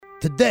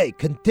Today,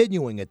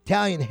 continuing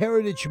Italian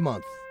Heritage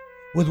Month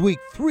with week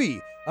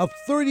 3 of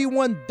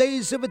 31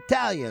 Days of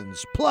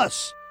Italians,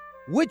 plus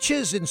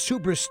witches and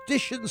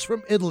superstitions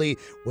from Italy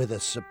with a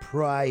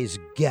surprise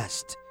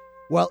guest,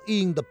 while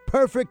eating the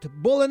perfect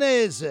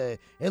bolognese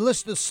and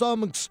listen to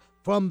songs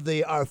from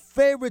our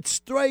favorite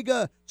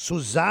strega,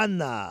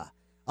 Susanna.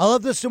 All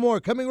of this and more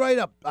coming right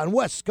up on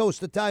West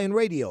Coast Italian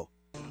Radio.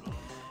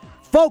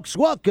 Folks,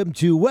 welcome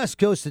to West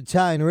Coast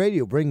Italian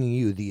Radio, bringing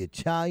you the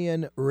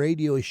Italian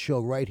radio show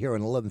right here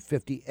on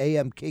 1150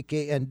 AM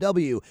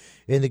KKNW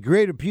in the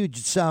greater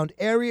Puget Sound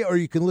area, or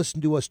you can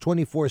listen to us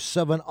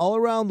 24/7 all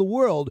around the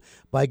world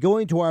by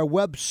going to our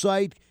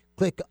website.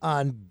 Click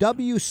on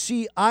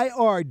WCIR.biz.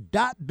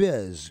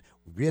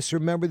 Just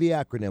remember the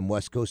acronym,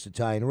 West Coast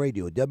Italian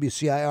Radio,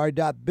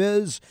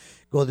 WCIR.biz.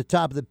 Go to the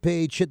top of the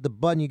page, hit the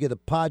button, you get a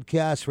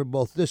podcast for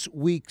both this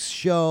week's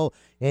show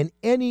and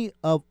any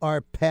of our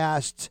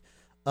past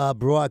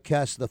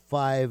broadcasts. The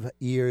 5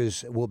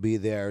 years will be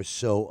there,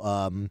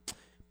 so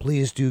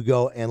please do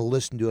go and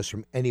listen to us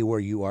from anywhere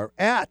you are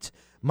at.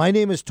 My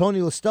name is Tony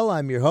LaStella.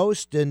 I'm your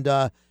host, and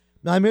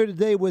I'm here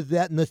today with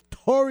that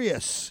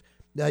notorious,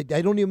 I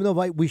don't even know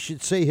if we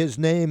should say his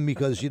name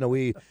because,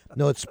 we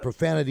know it's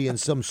profanity in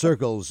some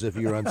circles if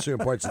you're on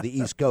certain parts of the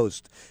East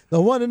Coast.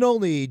 The one and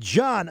only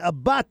John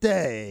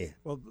Abate.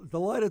 Well,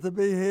 delighted to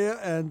be here,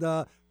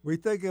 and we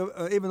think,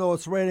 even though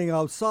it's raining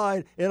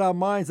outside, in our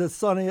minds it's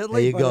sunny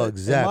Italy. There you go,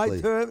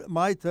 exactly.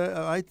 My turn,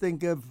 I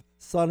think of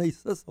sunny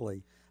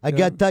Sicily. I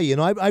got to tell you,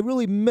 I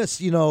really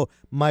miss,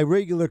 my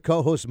regular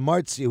co-host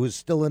Marzia, who's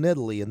still in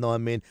Italy,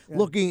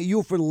 looking at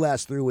you for the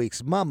last 3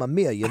 weeks. Mamma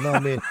mia,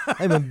 I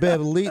haven't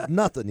been able to eat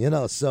nothing,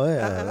 so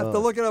yeah. After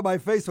looking at my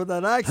face with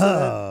that accent,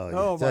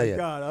 oh my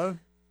God, huh?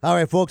 All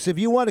right, folks, if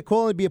you want to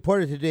call and be a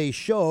part of today's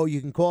show,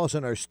 you can call us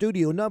on our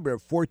studio number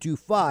at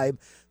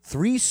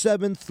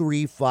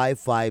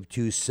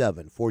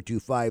 425-373-5527,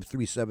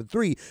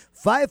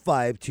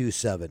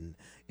 425-373-5527.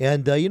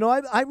 And,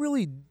 I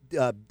really,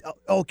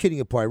 all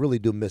kidding apart, I really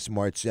do miss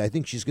Marzia. I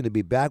think she's going to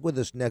be back with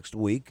us next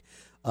week.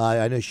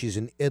 I know she's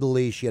in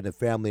Italy. She had a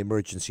family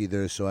emergency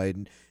there, so I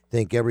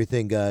think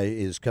everything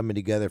is coming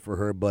together for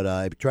her. But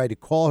I tried to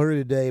call her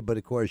today, but,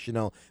 of course,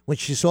 when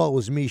she saw it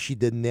was me, she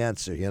didn't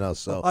answer,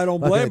 so. I don't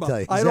blame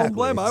her. I don't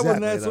blame her. I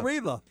wouldn't answer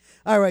either.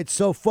 All right,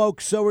 so,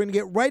 folks, we're going to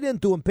get right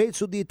into them.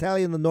 Pezzo di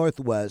Italia in the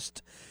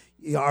Northwest.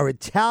 Our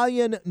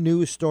Italian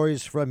news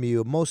stories from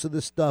you. Most of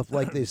the stuff,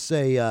 like they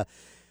say,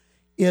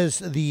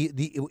 is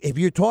if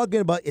you're talking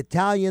about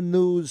Italian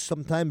news,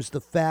 sometimes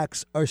the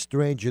facts are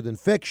stranger than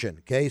fiction,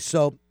 okay?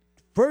 So,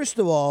 first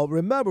of all,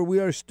 remember, we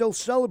are still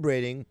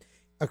celebrating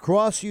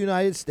across the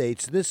United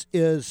States. This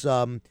is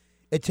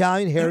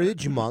Italian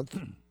Heritage Month.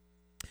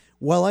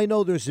 Well, I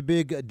know there's a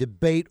big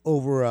debate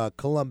over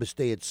Columbus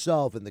Day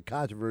itself and the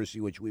controversy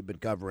which we've been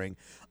covering.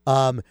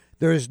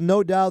 There is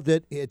no doubt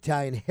that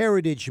Italian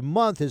Heritage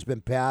Month was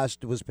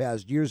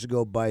passed years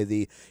ago by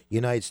the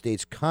United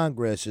States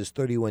Congress as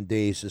 31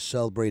 days to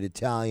celebrate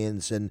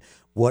Italians and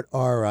what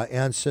our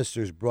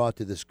ancestors brought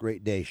to this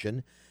great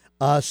nation.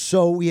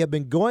 So we have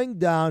been going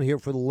down here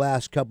for the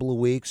last couple of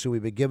weeks, so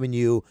we've been giving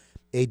you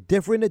a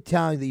different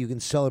Italian that you can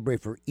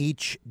celebrate for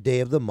each day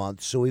of the month.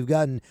 So we've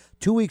gotten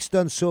 2 weeks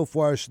done so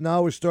far. So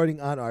now we're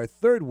starting on our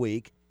third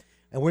week.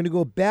 And we're going to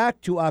go back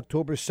to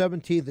October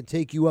 17th and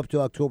take you up to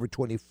October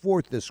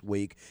 24th this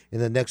week. And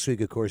then next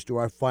week, of course, to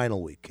our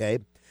final week, okay?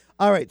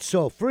 All right,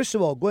 so first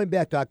of all, going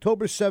back to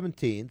October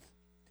 17th,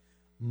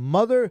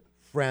 Mother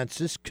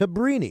Frances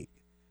Cabrini,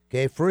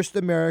 okay, first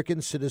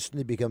American citizen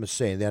to become a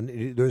saint.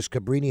 Then there's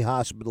Cabrini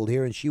Hospital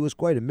here, and she was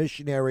quite a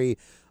missionary,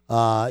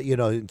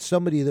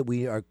 somebody that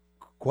we are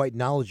quite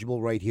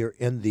knowledgeable right here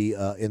in the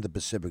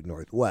Pacific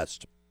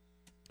Northwest.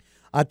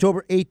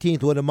 October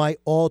 18th, one of my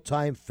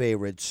all-time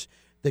favorites,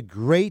 the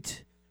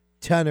great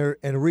tenor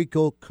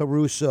Enrico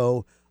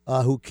Caruso,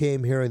 who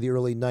came here in the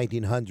early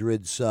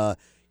 1900s.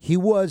 He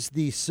was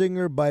the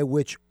singer by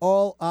which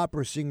all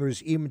opera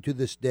singers, even to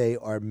this day,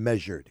 are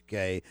measured,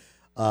 okay?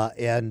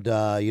 And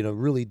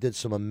really did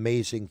some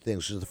amazing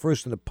things. He was the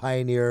first one to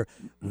pioneer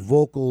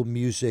vocal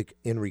music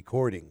in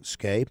recordings,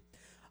 okay?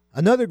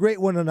 Another great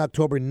one on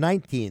October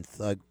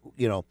 19th,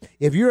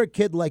 if you're a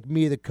kid like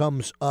me that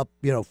comes up,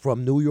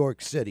 from New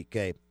York City,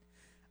 okay?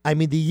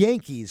 The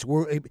Yankees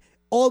were,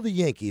 all the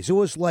Yankees. It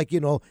was like,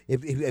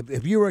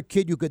 if you were a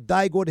kid, you could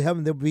die, go to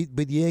heaven,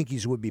 but the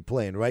Yankees would be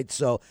playing, right?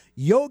 So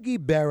Yogi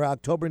Berra,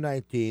 October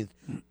 19th,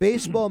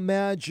 baseball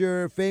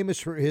manager, famous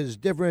for his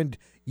different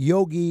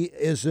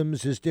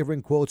yogi-isms, his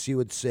different quotes he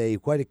would say,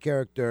 quite a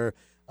character.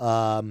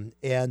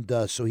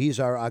 So he's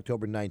our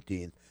October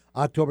 19th.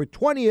 October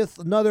 20th,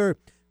 another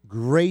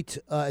great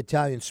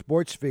Italian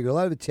sports figure. A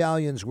lot of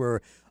Italians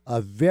were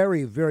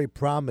very, very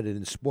prominent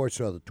in sports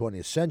throughout the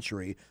 20th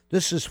century.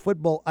 This is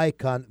football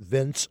icon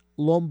Vince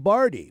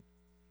Lombardi.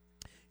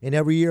 And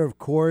every year, of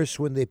course,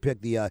 when they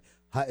pick the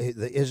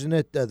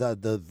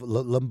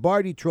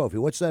Lombardi Trophy,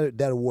 what's that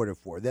awarded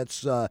for?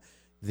 That's the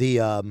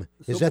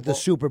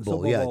Super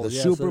Bowl? The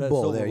Super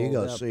Bowl. There you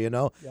go.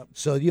 Yep.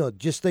 So,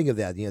 just think of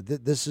that.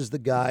 This is the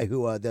guy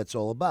who that's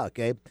all about,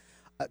 okay?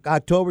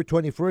 October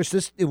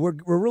 21st.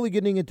 We're really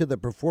getting into the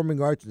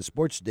performing arts and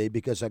sports today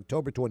because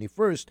October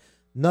 21st,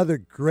 another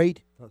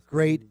great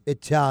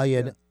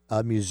Italian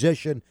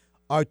musician,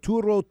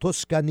 Arturo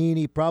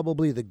Toscanini,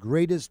 probably the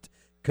greatest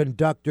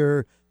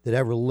conductor that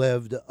ever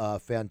lived, a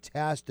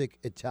fantastic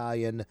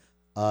Italian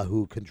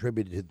who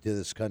contributed to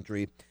this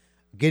country.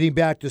 Getting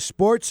back to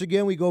sports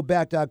again, we go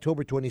back to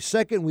October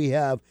 22nd. We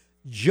have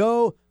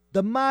Joe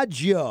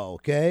DiMaggio,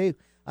 okay?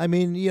 I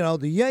mean,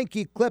 the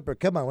Yankee Clipper.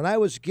 Come on. When I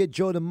was a kid,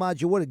 Joe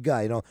DiMaggio, what a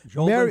guy.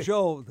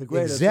 Joe, the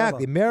greatest.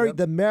 Exactly. Ever. Married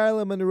to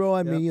Marilyn Monroe.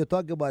 I mean, you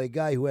talk about a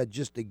guy who had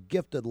just a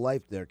gifted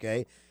life there,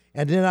 okay?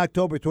 And then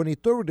October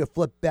 23rd, to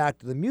flip back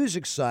to the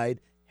music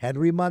side,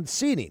 Henry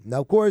Mancini.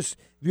 Now, of course,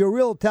 if you're a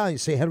real Italian, you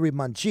say Henry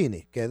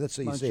Mancini, okay? That's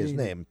how you say his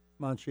name.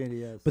 Mancini,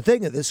 yes. But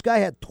think of it, this guy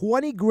had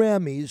 20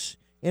 Grammys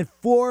and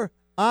 4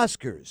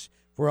 Oscars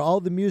for all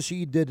the music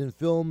he did in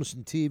films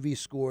and TV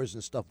scores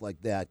and stuff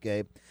like that,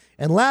 okay?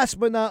 And last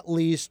but not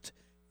least,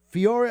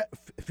 Fiorelli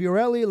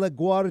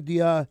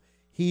LaGuardia.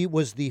 He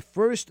was the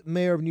first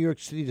mayor of New York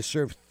City to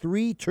serve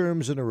 3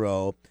 terms in a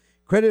row.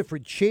 Credited for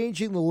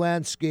changing the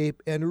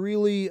landscape and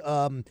really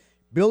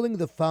building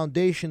the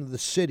foundation of the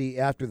city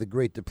after the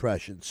Great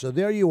Depression. So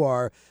there you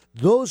are.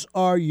 Those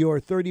are your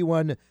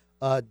 31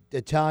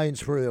 Italians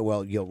for,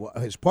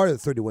 as part of the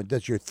 31.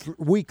 That's your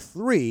week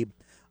 3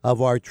 of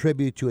our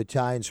tribute to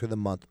Italians for the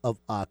month of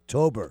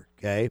October.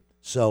 Okay,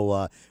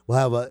 so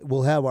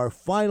we'll have our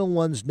final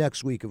ones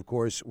next week, of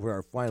course, for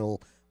our final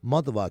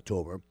month of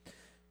October.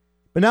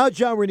 But now,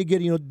 John, we're going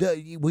to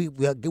get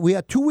we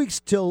have 2 weeks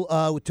till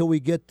we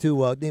get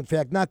to. In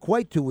fact, not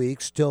quite 2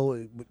 weeks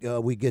till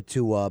we get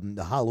to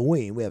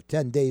Halloween. We have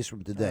 10 days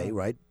from today,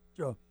 right?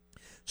 Sure.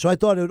 So I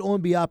thought it would only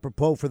be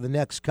apropos for the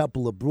next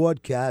couple of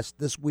broadcasts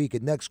this week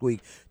and next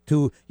week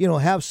to,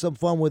 have some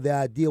fun with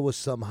that, deal with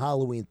some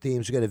Halloween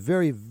themes. We got a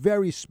very,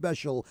 very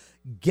special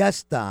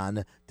guest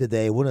on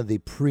today, one of the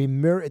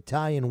premier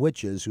Italian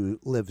witches who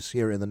lives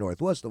here in the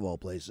Northwest of all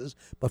places,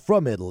 but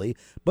from Italy.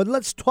 But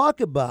let's talk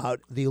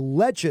about the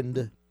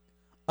legend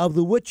of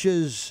the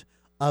witches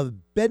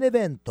of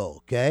Benevento,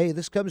 okay?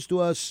 This comes to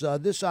us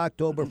this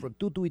October from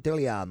Tutto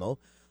Italiano,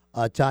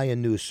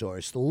 Italian news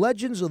source. The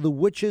legends of the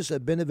witches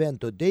of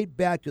Benevento date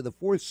back to the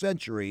 4th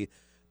century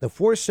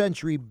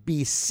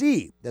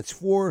BC. That's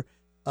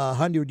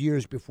 400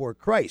 years before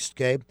Christ,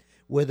 okay?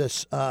 With the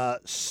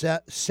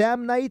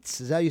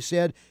Samnites, is that you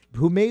said,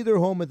 who made their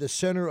home at the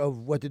center of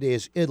what today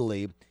is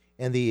Italy,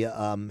 and the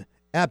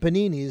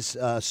Apennines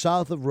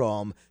south of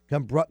Rome,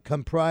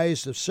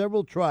 comprised of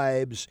several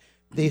tribes.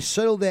 They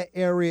settled that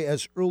area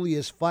as early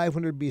as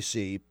 500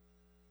 BC.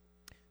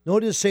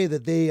 Notice say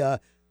that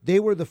they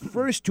were the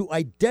first to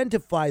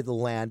identify the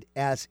land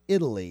as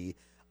Italy,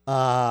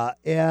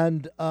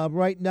 and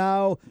right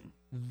now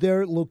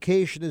their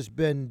location has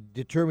been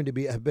determined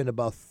to have been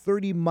about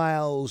 30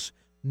 miles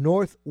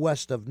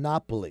northwest of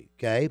Napoli.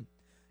 Okay,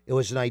 it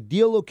was an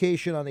ideal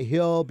location on a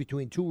hill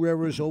between 2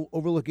 rivers,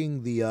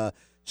 overlooking the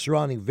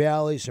surrounding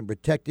valleys and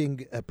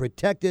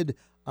protected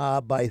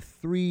by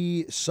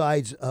 3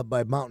 sides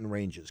by mountain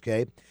ranges.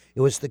 Okay. It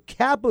was the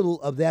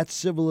capital of that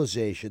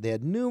civilization. They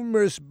had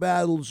numerous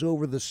battles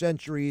over the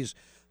centuries.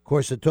 Of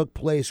course, it took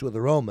place with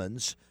the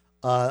Romans.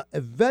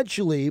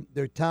 Eventually,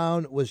 their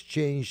town was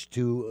changed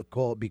to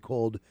be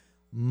called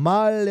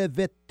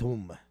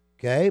Malevetum.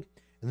 Okay?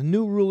 And the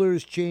new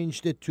rulers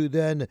changed it to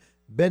then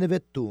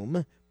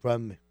Beneventum,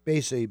 from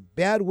basically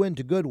bad wind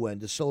to good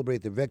wind, to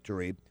celebrate their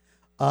victory.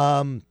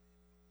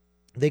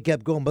 They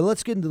kept going. But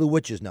let's get into the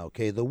witches now,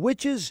 okay? The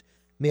witches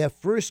may have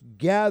first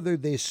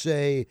gathered, they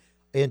say,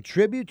 in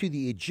tribute to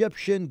the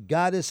Egyptian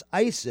goddess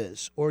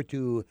Isis, or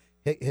to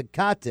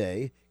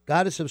Hecate,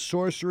 goddess of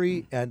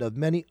sorcery and of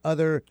many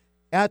other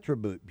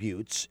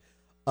attributes,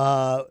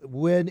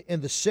 when in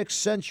the 6th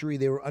century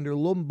they were under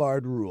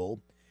Lombard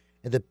rule,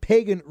 and the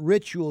pagan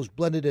rituals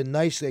blended in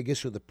nicely, I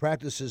guess, with the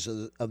practices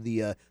of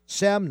the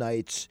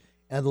Samnites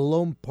and the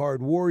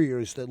Lombard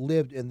warriors that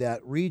lived in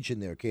that region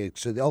there, okay?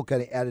 So they all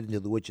kind of added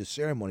into the witches'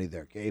 ceremony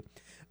there, okay?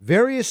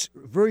 Various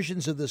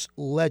versions of this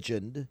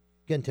legend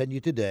continue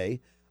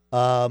today.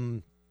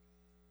 One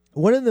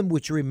of them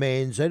which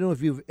remains, I don't know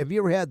if have you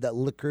ever had that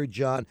liqueur,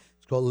 John?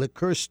 It's called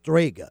liqueur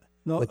strega,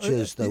 which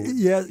is the...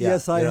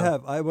 Yes, I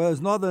have. I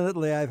was Northern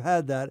Italy, I've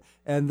had that,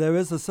 and there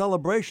is a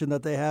celebration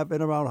that they have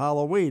in around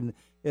Halloween.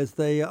 It's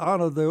they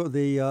honor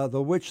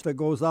the witch that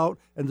goes out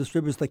and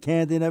distributes the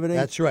candy and everything.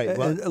 That's right.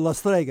 La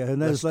Strega,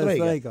 and that's La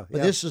Strega.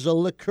 But this is a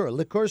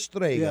liqueur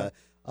strega,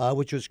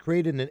 which was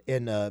created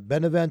in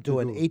Benevento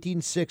in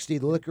 1860.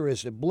 The liquor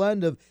is a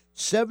blend of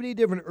 70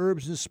 different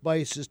herbs and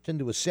spices,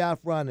 tended with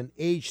saffron and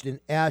aged in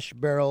ash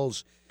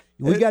barrels.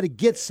 We got to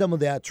get some of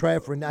that. Try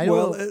it for.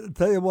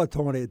 Tell you what,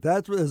 Tony,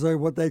 that is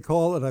what they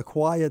call an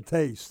acquired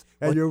taste.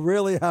 and you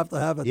really have to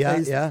have a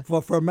taste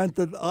for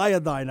fermented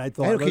iodine, I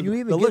thought. Can you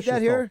even delicious, get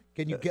that here?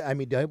 Can you get, I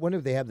mean, I wonder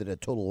if they have that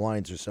at Total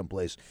Wines or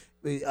someplace.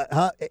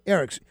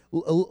 Eric,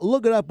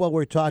 look it up while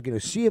we're talking.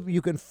 See if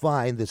you can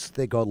find this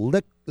thing called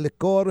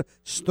Licor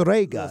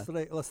Strega.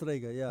 La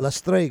Strega, yeah. La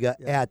Strega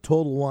at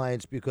Total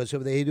Wines, because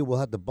if they do, we'll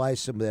have to buy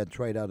some of that and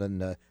try it out.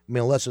 And I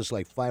mean, unless it's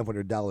like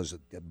 $500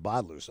 a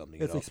bottle or something.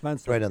 It's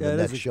expensive. Right on the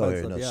next show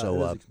here. Yeah,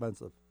 so, it is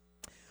expensive.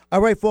 All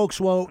right, folks.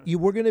 Well,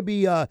 we're going to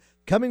be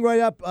coming right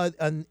up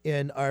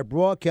in our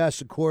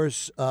broadcast, of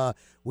course.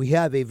 We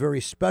have a very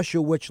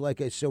special witch,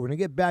 like I said. We're going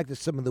to get back to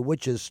some of the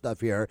witches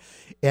stuff here.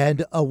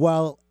 And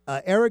while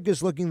Eric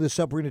is looking this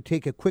up, we're going to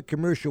take a quick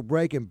commercial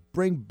break and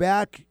bring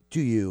back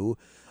to you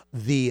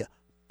the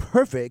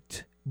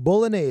perfect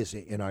bolognese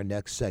in our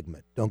next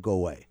segment. Don't go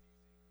away.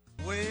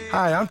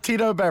 Hi, I'm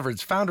Tito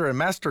Beveridge, founder and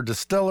master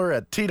distiller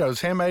at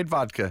Tito's Handmade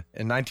Vodka.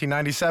 In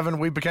 1997,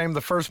 we became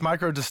the first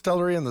micro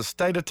distillery in the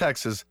state of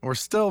Texas. We're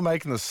still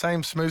making the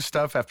same smooth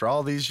stuff after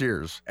all these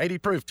years. 80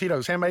 proof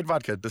Tito's Handmade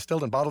Vodka,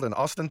 distilled and bottled in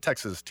Austin,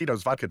 Texas.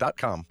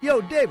 Tito'sVodka.com.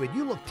 Yo, David,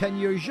 you look 10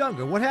 years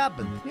younger. What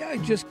happened? Yeah, I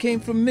just came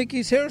from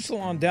Mickey's Hair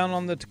Salon down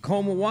on the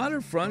Tacoma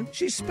waterfront.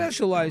 She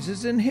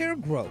specializes in hair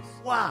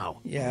growth. Wow.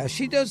 Yeah,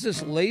 she does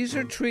this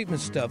laser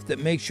treatment stuff that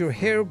makes your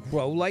hair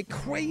grow like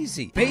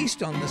crazy,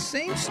 based on the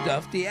same stuff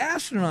the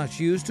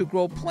astronauts use to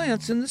grow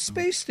plants in the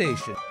space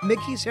station.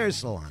 Mickey's Hair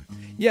Salon.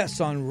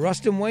 Yes, on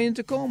Ruston Way in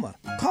Tacoma.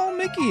 Call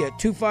Mickey at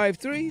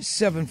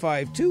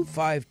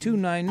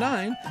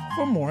 253-752-5299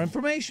 for more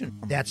information.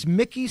 That's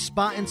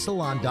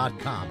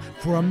MickeySpaAndSalon.com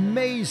for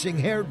amazing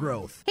hair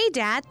growth. Hey,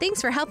 Dad,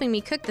 thanks for helping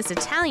me cook this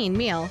Italian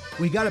meal.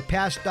 We got to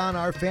pass down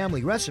our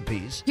family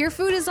recipes. Your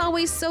food is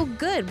always so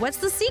good. What's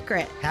the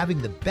secret?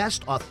 Having the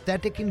best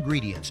authentic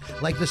ingredients,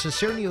 like the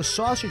Cicernio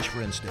sausage,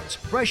 for instance.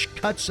 Fresh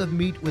cuts of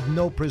meat with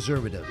no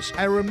preservatives.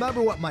 I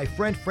remember what my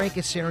friend Frank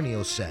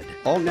Cicernio said.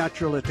 All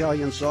natural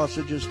Italian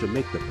sausages to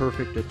make the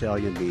perfect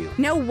Italian meal.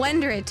 No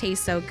wonder it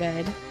tastes so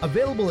good.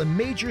 Available in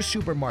major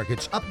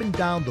supermarkets up and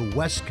down the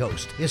West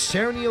Coast.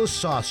 Cicernio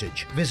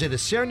sausage. Visit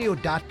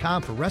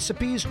Cicernio.com for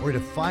recipes or to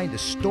find a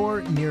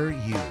store near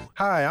you.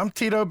 Hi, I'm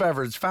Tito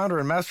Beveridge, founder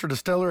and master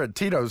distiller at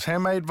Tito's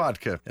Handmade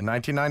Vodka. In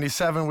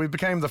 1997, we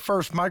became the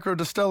first micro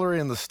distillery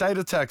in the state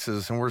of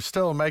Texas, and we're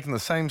still making the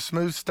same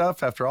smooth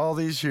stuff after all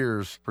these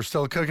years. We're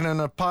still cooking in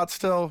a pot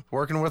still,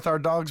 working with our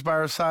dogs by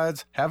our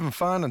sides, having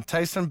fun and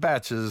tasting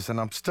batches, and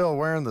I'm still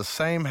wearing the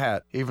same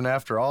hat even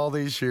after all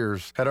these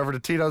years. Head over to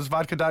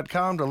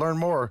Tito'sVodka.com to learn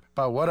more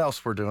about what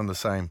else we're doing the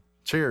same.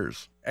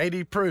 Cheers.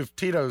 80 proof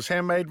Tito's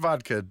Handmade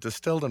Vodka,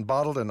 distilled and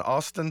bottled in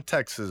Austin,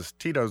 Texas.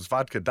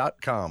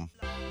 Tito'sVodka.com.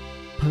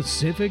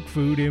 Pacific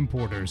Food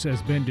Importers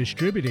has been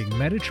distributing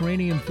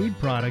Mediterranean food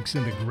products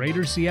in the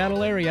greater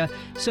Seattle area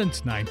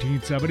since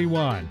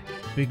 1971.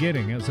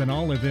 Beginning as an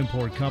olive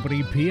import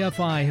company,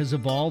 PFI has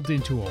evolved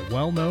into a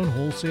well-known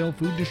wholesale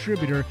food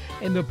distributor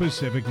in the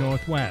Pacific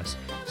Northwest,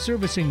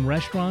 servicing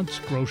restaurants,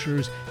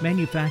 grocers,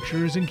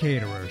 manufacturers, and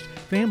caterers.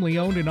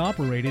 Family-owned and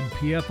operated,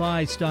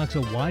 PFI stocks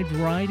a wide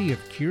variety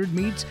of cured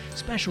meats,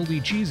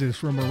 specialty cheeses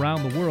from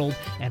around the world,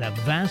 and a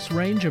vast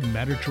range of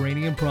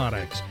Mediterranean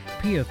products.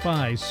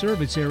 PFI's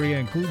service area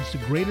includes the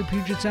greater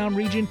Puget Sound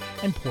region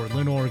and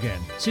Portland, Oregon.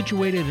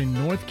 Situated in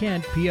North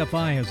Kent,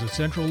 PFI has a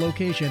central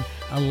location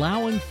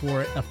allowing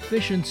for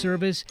efficient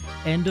service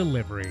and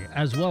delivery,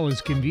 as well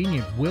as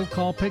convenient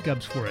will-call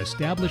pickups for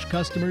established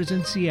customers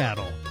in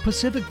Seattle.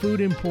 Pacific Food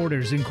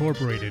Importers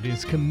Incorporated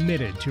is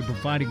committed to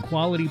providing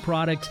quality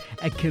products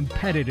at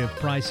competitive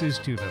prices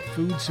to the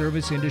food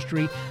service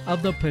industry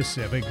of the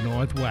Pacific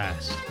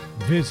Northwest.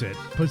 Visit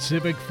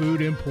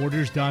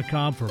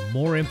PacificFoodImporters.com for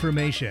more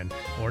information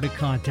or to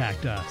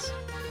contact us.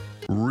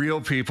 Real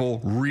people,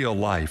 real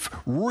life,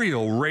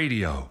 real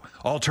radio.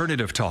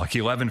 Alternative Talk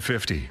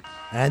 1150.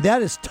 And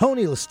that is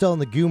Tony Listell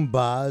and the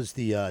Goombas,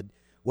 the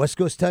West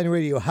Coast Italian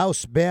Radio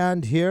House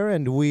Band here.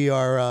 And we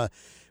are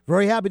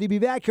very happy to be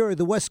back here at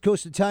the West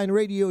Coast Italian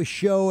Radio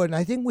Show. And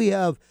I think we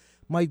have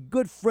my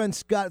good friend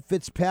Scott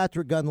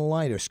Fitzpatrick on the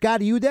line here.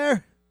 Scott, are you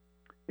there?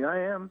 Yeah, I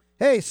am.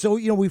 Hey, so,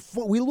 you know, we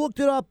looked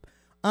it up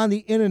on the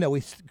internet.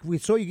 We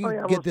saw you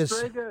can get this.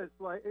 Strega is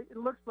like, it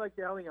looks like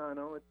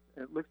Galliano.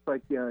 It looks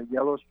like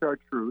yellow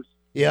chartreuse.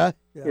 Yeah?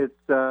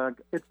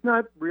 It's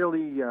not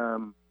really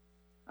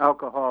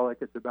alcoholic.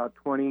 It's about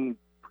 20%.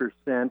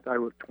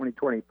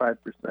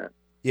 25%.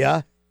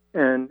 Yeah?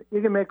 And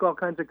you can make all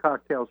kinds of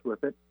cocktails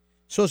with it.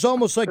 So it's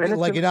almost like an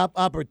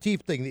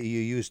aperitif thing that you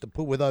use to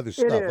put with other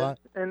stuff, huh?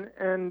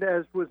 And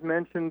as was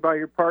mentioned by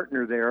your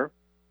partner there,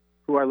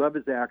 who I love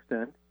his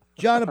accent.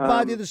 John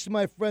Abadia, this is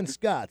my friend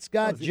Scott.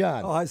 Scott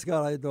John. Oh, hi,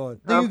 Scott. How you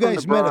doing? You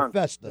guys met at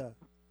Festa.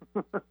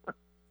 Yeah.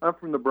 I'm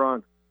from the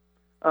Bronx.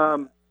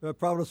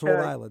 Providence,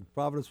 Rhode Island.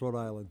 Providence, Rhode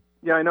Island.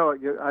 Yeah, I know.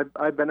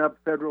 I've been up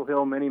Federal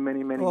Hill many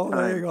times. Oh,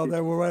 there you go. They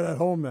were right at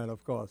home then,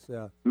 of course,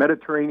 yeah.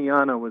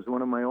 Mediterraneana was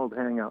one of my old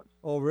hangouts.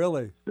 Oh,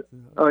 really?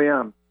 Oh,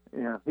 yeah.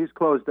 Yeah. He's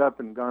closed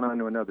up and gone on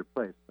to another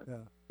place. But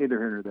neither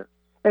here nor there.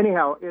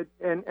 Anyhow,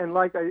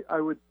 like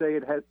I would say,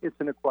 it's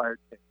an acquired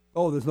taste.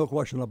 Oh, there's no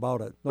question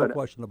about it. No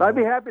question But about I'd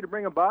be it. happy to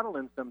bring a bottle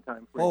in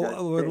sometime. For you guys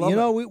to we'd taste. love You it.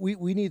 know,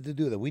 we need to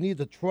do that. We need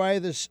to try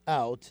this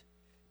out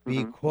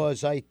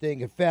because I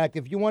think, in fact,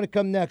 if you want to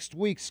come next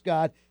week,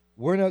 Scott,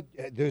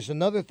 there's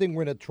another thing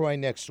we're going to try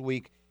next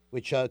week,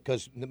 which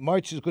because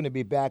March is going to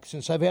be back.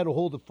 Since I've had to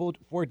hold the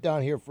fort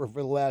down here for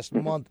the last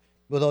month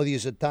with all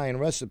these Italian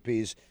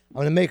recipes, I'm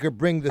going to make her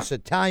bring this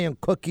Italian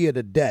cookie of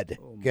the dead,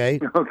 okay?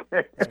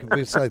 Okay.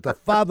 It's like the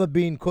fava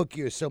bean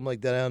cookie or something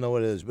like that. I don't know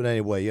what it is, but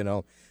anyway,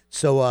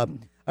 So, all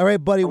right,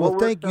 buddy. We'll Well,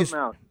 work thank you. something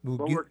out. We'll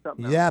work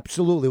something out. Yeah,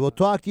 absolutely. We'll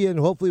talk to you, and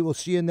hopefully we'll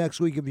see you next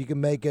week if you can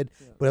make it.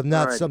 But if not,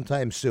 All right.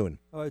 sometime soon.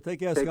 All right, take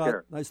care, Take Scott.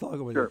 care. Nice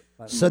talking with Sure. you.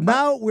 Bye. So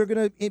now we're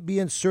going to be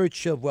in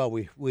search of,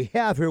 we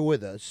have here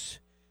with us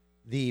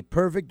the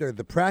perfect or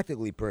the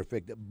practically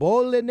perfect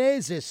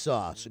Bolognese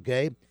sauce,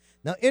 okay?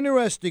 Now,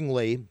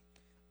 interestingly,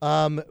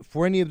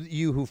 for any of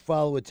you who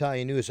follow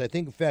Italian news, I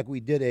think, in fact, we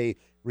did a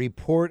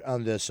report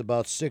on this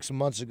about 6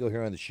 months ago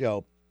here on the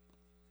show.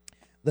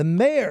 The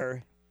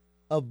mayor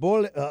of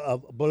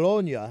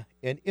Bologna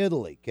in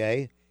Italy,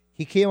 okay?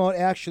 He came out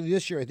actually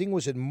this year, I think it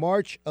was in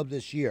March of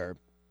this year,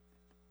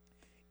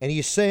 and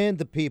he's saying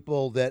to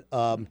people that,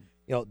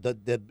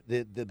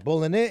 the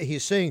Bolognese,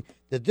 he's saying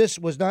that this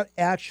was not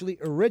actually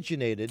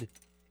originated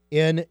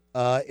in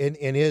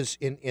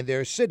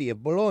their city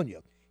of Bologna.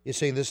 He's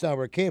saying this is not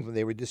where it came from.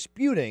 They were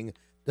disputing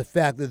the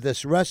fact that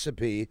this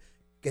recipe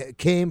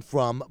came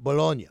from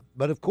Bologna.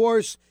 But of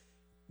course,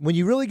 when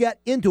you really got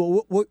into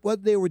it,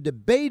 what they were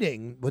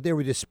debating, what they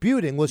were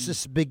disputing was the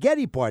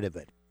spaghetti part of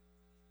it,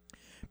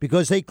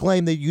 because they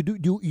claim that you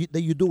do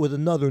it with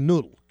another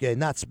noodle, okay,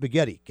 not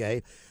spaghetti,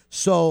 okay.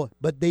 So,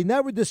 but they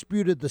never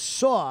disputed the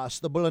sauce,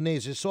 the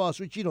Bolognese sauce,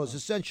 which is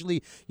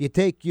essentially you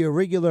take your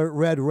regular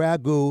red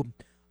ragu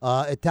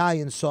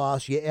Italian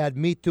sauce, you add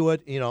meat to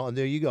it, and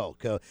there you go.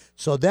 Okay?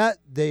 So that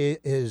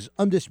is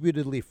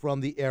undisputedly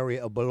from the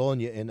area of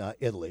Bologna in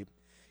Italy.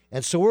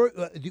 And so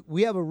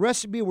we have a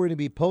recipe we're going to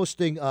be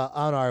posting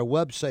on our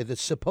website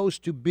that's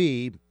supposed to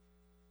be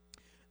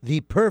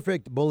the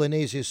perfect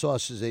Bolognese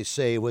sauce, as they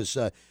say. It was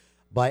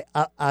by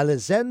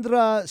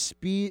Alessandra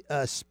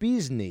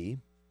Spisni,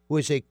 who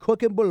is a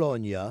cook in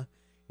Bologna.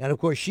 And, of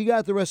course, she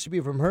got the recipe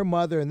from her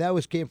mother, and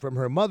that came from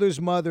her mother's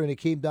mother, and it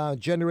came down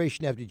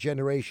generation after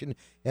generation,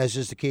 as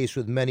is the case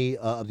with many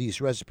of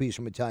these recipes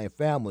from Italian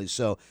families.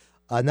 So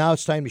now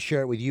it's time to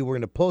share it with you. We're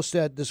going to post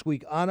that this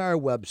week on our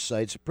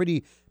website. It's a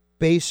pretty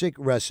basic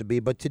recipe,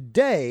 but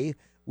today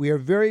we are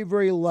very,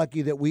 very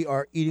lucky that we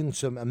are eating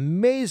some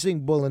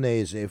amazing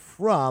Bolognese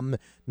from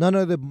none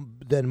other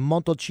than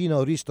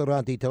Montalcino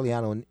Ristorante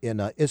Italiano in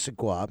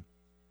Issaquah,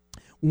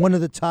 one of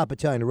the top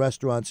Italian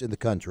restaurants in the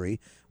country.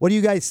 What do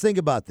you guys think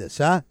about this,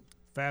 huh?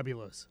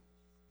 Fabulous.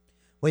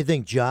 What do you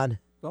think, John?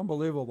 It's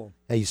unbelievable.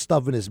 Hey, he's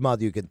stuffing his mouth,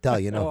 you can tell,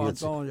 I'm It's-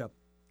 telling you.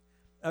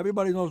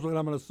 Everybody knows what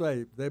I'm going to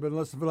say. They've been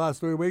listening for the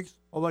last 3 weeks.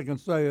 All I can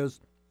say is,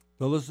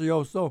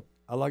 delicioso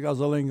alla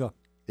casalinga.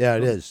 Yeah,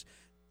 it is.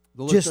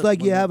 Delicious Just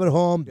like you when have at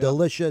home, Yeah.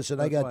 delicious.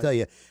 And I That's got to right. tell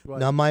you, Right.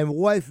 now my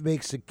wife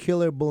makes a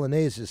killer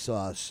Bolognese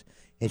sauce.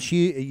 And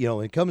she,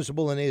 when it comes to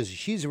Bolognese,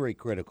 she's very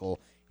critical.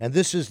 And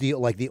this is the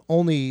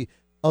only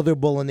other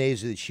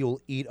Bolognese that she will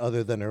eat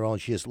other than her own.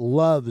 She just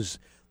loves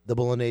the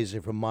Bolognese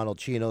from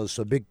Montalcino's.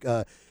 So big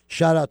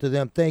shout out to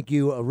them. Thank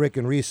you, Rick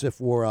and Risa,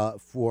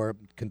 for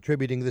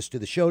contributing this to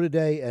the show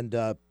today.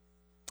 And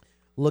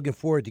looking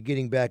forward to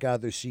getting back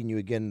out there, seeing you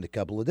again in a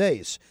couple of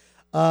days.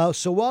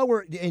 So while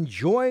we're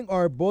enjoying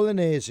our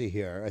Bolognese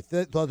here, I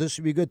thought this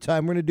would be a good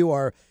time. We're going to do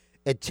our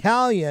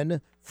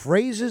Italian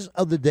phrases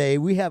of the day.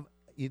 We have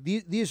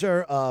these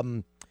are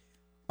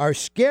our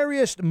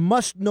scariest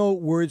must-know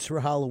words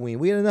for Halloween.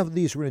 We had enough of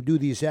these. We're going to do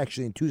these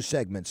actually in 2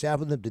 segments,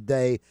 half of them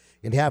today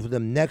and half of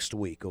them next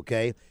week,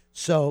 okay?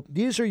 So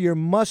these are your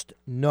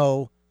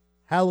must-know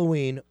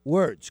Halloween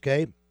words,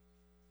 okay?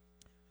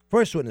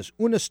 First one is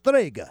una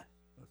strega.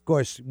 Of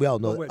course, we all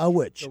know a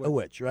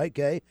witch, right,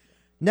 okay?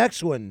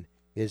 Next one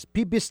is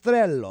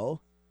pipistrello,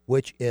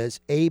 which is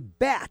a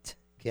bat,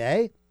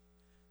 okay?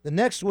 The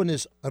next one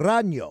is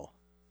ragno,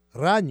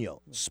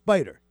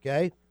 spider,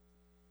 okay?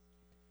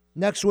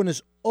 Next one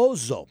is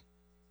oso,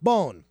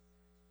 bone.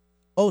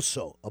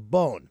 Oso, a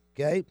bone,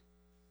 okay?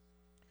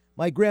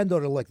 My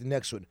granddaughter liked the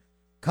next one.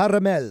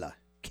 Caramella,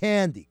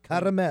 candy,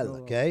 caramella,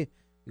 okay?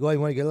 You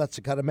want to get lots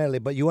of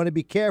caramelle, but you want to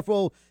be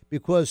careful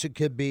because it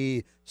could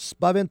be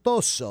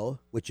spaventoso,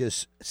 which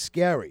is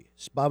scary.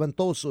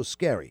 Spaventoso,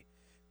 scary.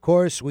 Of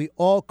course, we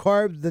all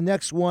carved the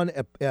next one.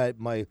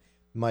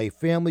 My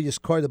family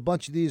just carved a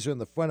bunch of these in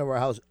the front of our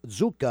house.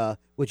 Zucca,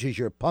 which is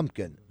your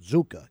pumpkin.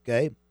 Zucca,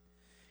 okay?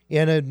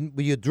 And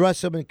when you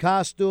dress up in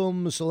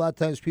costumes, a lot of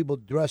times people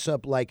dress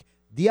up like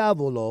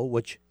Diavolo,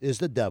 which is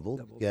the devil.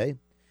 Okay?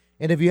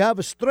 And if you have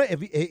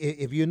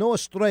if you know a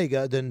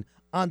strega, then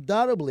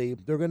undoubtedly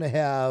they're going to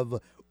have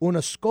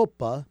una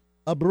scopa,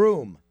 a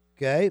broom.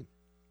 Okay?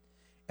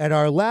 And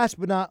our last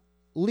but not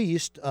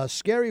least,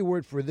 scary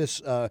word for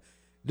this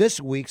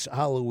week's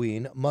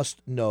Halloween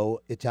must-know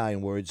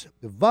Italian words: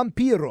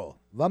 vampiro,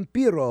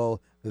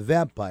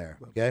 vampire.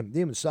 Okay, it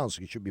even sounds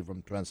like it should be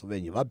from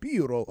Transylvania.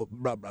 Vampiro,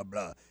 blah blah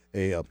blah.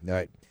 Hey, all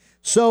right.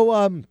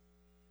 So,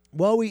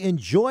 while we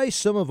enjoy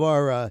some of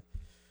our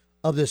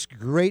of this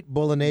great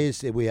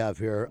bolognese that we have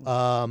here,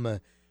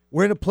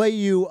 we're going to play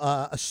you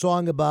a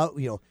song about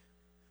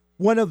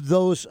one of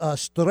those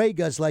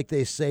stregas, like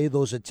they say,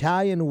 those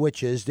Italian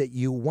witches that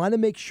you want to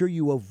make sure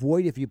you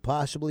avoid if you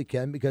possibly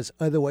can, because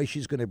otherwise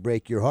she's going to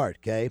break your heart.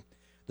 Okay,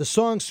 the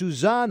song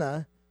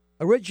Susanna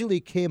originally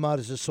came out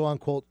as a song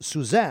called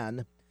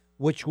Suzanne,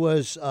 which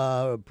was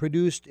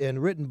produced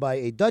and written by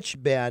a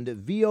Dutch band,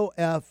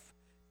 VOF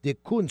de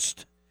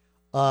Kunst,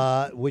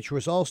 which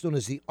was also known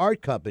as the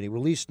Art Company,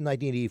 released in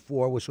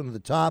 1984, was one of the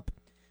top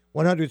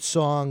 100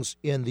 songs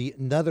in the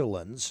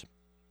Netherlands.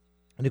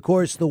 And, of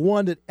course, the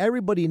one that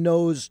everybody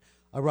knows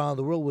around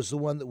the world was the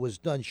one that was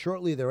done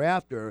shortly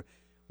thereafter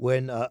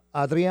when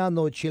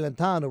Adriano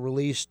Celentano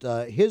released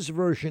his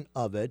version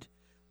of it,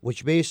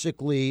 which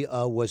basically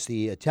was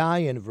the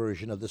Italian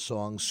version of the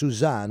song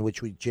Suzanne,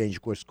 which we changed,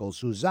 of course, called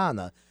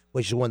Susanna,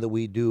 which is one that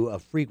we do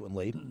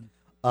frequently.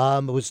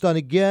 It was done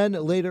again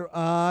later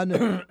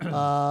on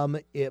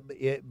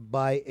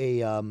by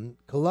a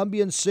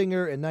Colombian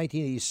singer in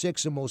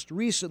 1986, and most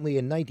recently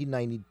in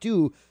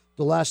 1992.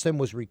 The last time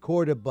was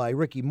recorded by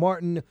Ricky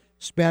Martin,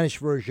 Spanish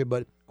version.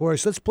 But, of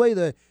course, let's play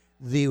the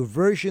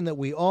version that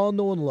we all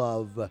know and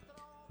love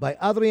by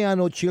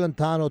Adriano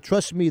Celentano.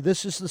 Trust me,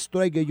 this is the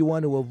strega you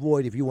want to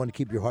avoid if you want to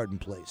keep your heart in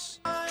place.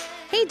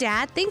 Hey,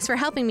 Dad, thanks for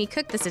helping me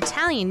cook this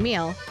Italian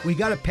meal. We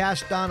got to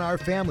pass down our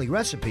family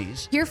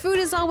recipes. Your food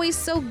is always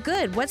so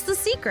good. What's the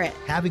secret?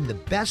 Having the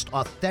best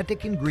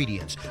authentic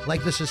ingredients,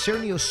 like the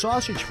Cicernio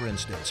sausage, for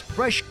instance.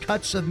 Fresh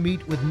cuts of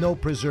meat with no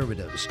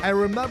preservatives. I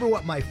remember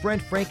what my friend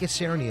Frank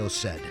Cicernio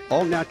said.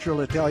 All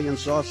natural Italian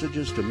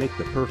sausages to make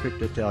the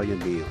perfect Italian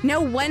meal.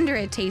 No wonder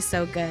it tastes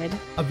so good.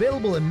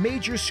 Available in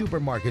major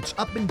supermarkets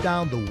up and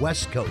down the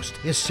West Coast.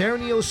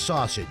 Cicernio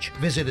sausage.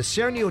 Visit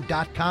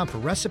Cicernio.com for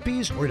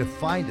recipes or to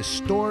find a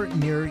store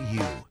near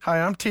you.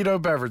 Hi, I'm Tito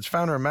Beverage,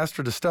 founder and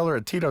master distiller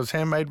at Tito's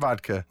Handmade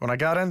Vodka. When I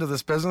got into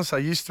this business, I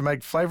used to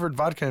make flavored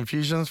vodka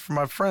infusions for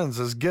my friends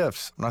as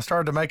gifts. When I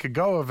started to make a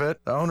go of it,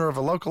 the owner of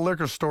a local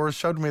liquor store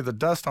showed me the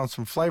dust on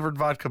some flavored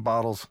vodka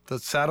bottles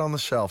that sat on the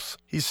shelves.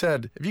 He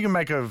said, if you can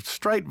make a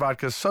straight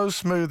vodka so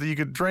smooth that you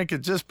could drink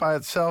it just by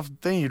itself,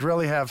 then you'd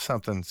really have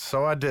something.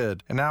 So I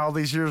did. And now all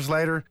these years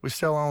later, we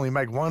still only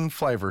make one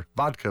flavor,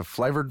 vodka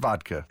flavored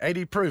vodka.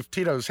 80 proof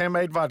Tito's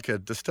Handmade Vodka,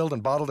 distilled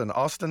and bottled in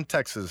Austin,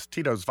 Texas.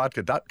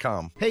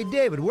 Tito'sVodka.com. Hey,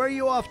 David, where are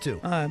you off to?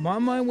 I'm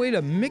on my way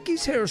to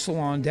Mickey's Hair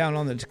Salon down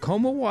on the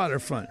Tacoma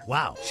waterfront.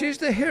 Wow. She's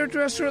the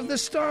hairdresser of the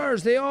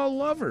stars. They all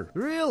love her.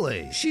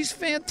 Really? She's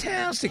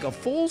fantastic. A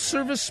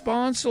full-service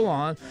spa and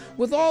salon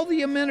with all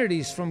the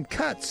amenities from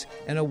cuts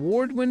and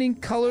award-winning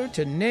color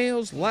to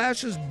nails,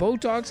 lashes,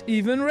 Botox,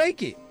 even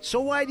Reiki. So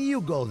why do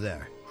you go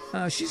there?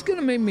 She's going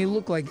to make me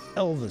look like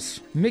Elvis.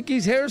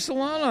 Mickey's Hair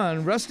Salon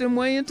on Ruston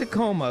Way in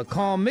Tacoma.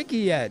 Call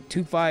Mickey at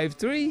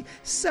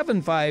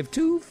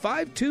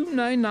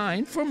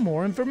 253-752-5299 for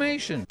more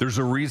information. There's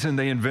a reason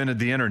they invented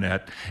the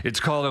internet.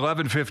 It's called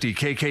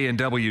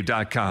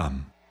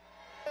 1150kknw.com.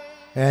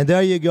 And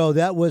there you go.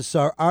 That was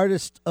our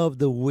Artist of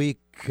the Week,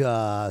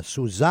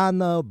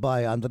 Susanna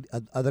by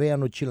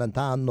Adriano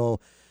Celentano.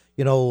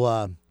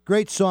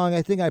 Great song.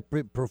 I think I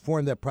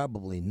performed that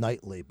probably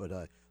nightly,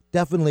 but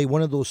definitely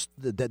one of those,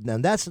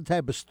 and that's the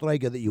type of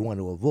strega that you want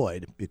to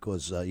avoid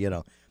because,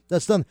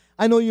 that's done.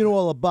 I know you know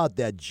all about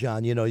that,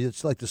 John.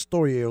 It's like the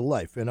story of your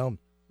life, Don't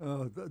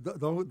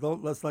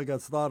let's not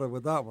get started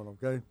with that one,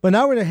 okay? But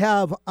now we're going to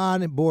have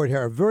on board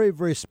here a very,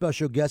 very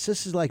special guest.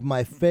 This is like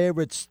my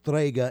favorite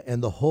strega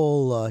in the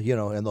whole,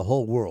 in the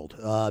whole world.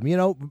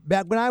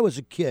 Back when I was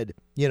a kid,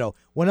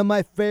 one of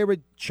my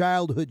favorite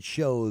childhood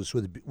shows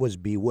was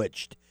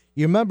Bewitched.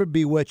 You remember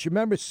Bewitched? You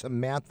remember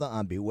Samantha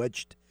on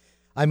Bewitched?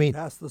 I mean,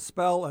 pass the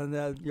spell and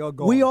then you're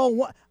going. We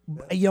all,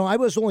 I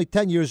was only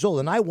 10 years old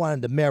and I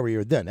wanted to marry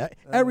her then.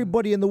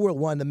 Everybody in the world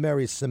wanted to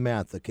marry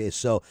Samantha. Okay,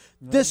 so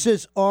this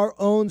is our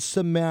own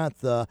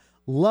Samantha,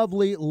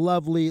 lovely,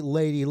 lovely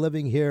lady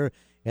living here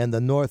in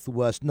the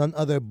Northwest. None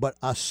other but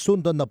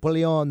Assunta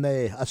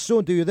Napoleone.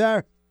 Assunta, you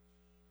there?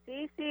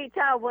 Sì,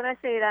 ciao,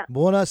 buonasera.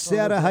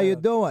 Buonasera, how you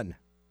doing?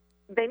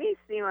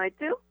 Benissimo, e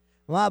tu?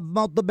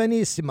 Molto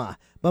benissima.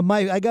 But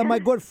I got my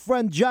good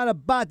friend John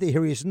Abate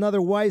here. He's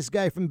another wise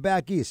guy from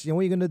back east. What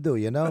are you going to do,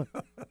 You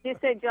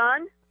said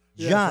John?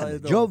 John, yes,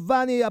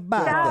 Giovanni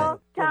Abate. Ciao,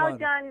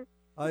 John.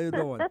 How you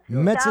doing?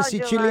 Mezza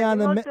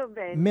siciliana, molto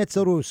bene.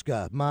 mezza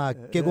rusca. Ma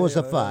che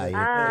cosa fai?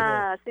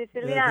 Ah,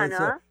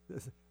 siciliano?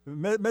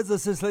 Mezza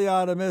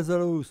siciliana, mezza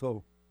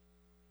russo.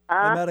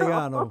 Ah,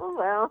 Americano.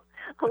 Well,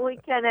 we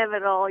can have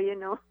it all,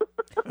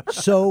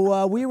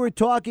 So we were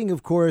talking,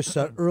 of course,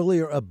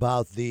 earlier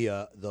about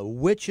the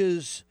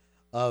witches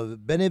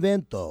of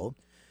Benevento.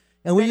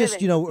 And we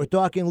just, we're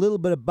talking a little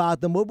bit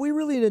about them, but we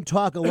really didn't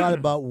talk a lot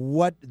about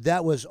what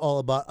that was all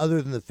about, other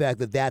than the fact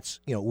that that's,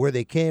 where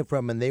they came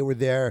from, and they were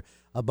there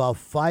about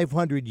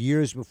 500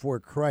 years before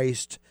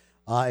Christ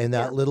in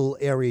that little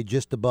area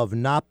just above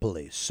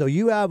Napoli. So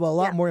you have a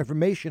lot more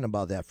information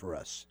about that for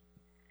us.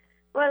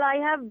 Well, I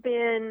have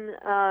been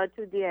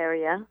to the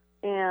area,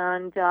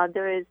 and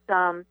there is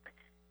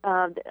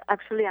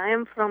actually I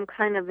am from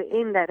kind of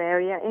in that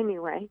area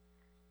anyway,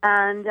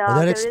 and Well,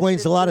 that there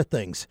explains is a lot of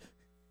things.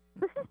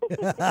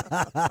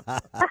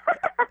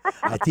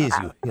 I tease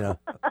you, you know.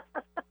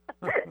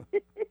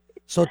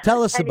 So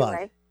tell us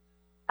about it.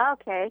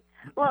 Okay.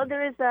 Well,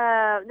 there's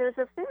a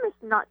famous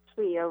nut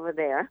tree over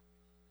there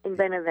in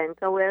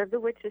Benevento where the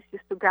witches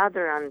used to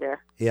gather under.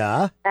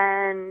 Yeah.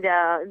 And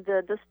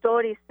the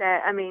story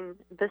said,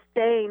 the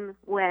saying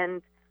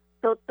went,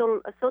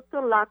 sotto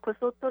l'acqua,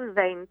 sotto il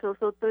vento,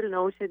 sotto il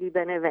noce di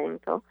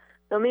Benevento.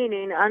 So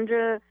meaning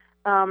under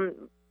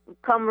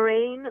come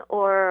rain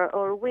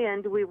or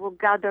wind, we will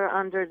gather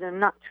under the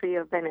nut tree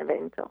of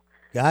Benevento.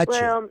 Gotcha.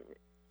 Well,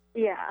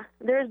 yeah,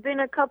 there's been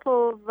a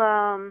couple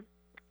of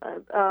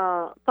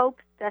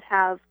popes that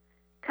have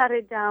cut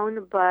it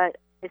down, but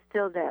it's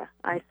still there.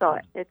 I saw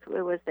it. It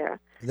was there.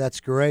 That's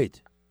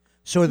great.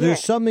 So there's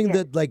Yes, something yes.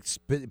 that, like,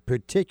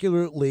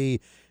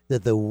 particularly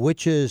that the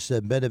witches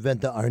of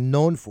Benevento are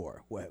known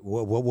for.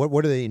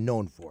 What are they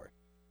known for?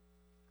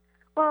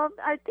 Well,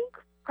 I think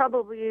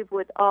probably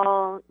with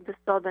all the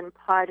southern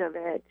part of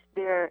it,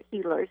 they're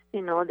healers.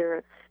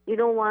 You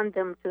don't want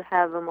them to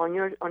have them on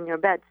your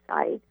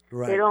bedside.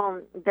 Right. They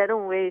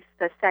don't waste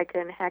a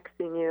second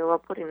hexing you or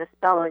putting a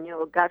spell on you,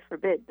 or God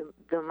forbid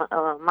the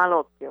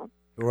malocchio.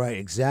 Right,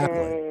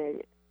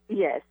 exactly.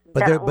 Yes,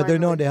 But that they're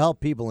one known to help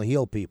people and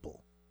heal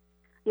people.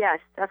 Yes,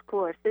 of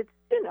course. It's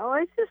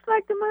it's just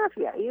like the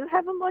mafia. You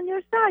have them on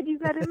your side, you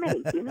got a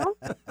mate.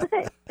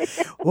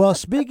 Well,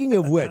 speaking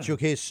of which,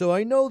 okay, so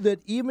I know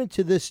that even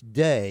to this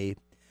day,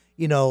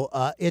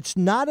 it's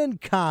not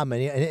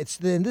uncommon, and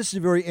this is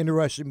very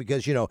interesting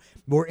because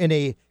we're in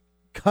a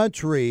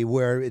country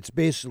where it's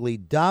basically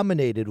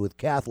dominated with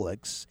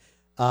Catholics,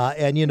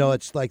 and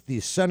it's like the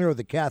center of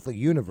the Catholic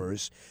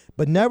universe.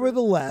 But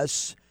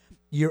nevertheless,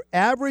 your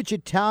average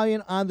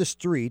Italian on the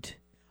street,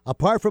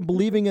 apart from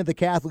believing in the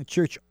Catholic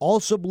Church,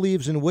 also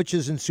believes in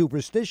witches and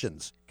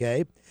superstitions.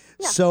 Okay,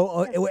 Yeah.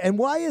 So and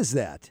why is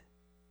that?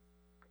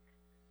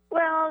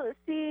 Well,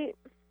 see,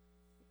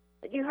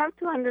 you have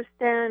to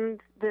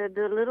understand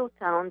the little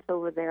towns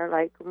over there.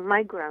 Like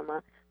my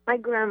grandma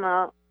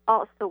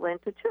also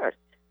went to church.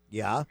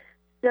 Yeah.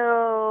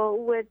 So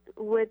with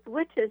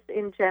witches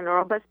in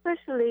general, but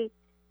especially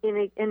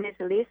in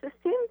Italy, it's the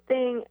same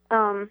thing.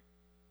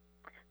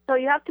 So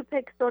you have to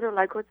pick sort of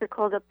like what's it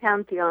called, a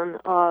pantheon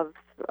of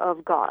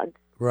gods.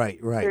 Right.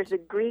 There's a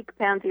Greek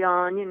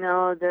pantheon,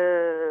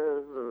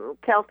 the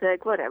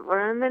Celtic, whatever,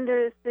 and then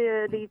there's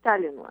the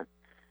Italian one.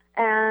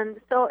 And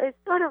so it's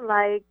sort of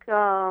like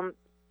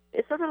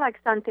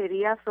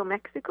Santeria from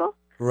Mexico.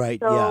 Right.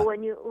 So yeah.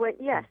 when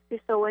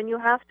you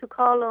have to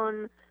call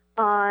on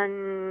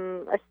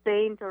a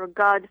saint or a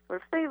god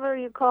for favor,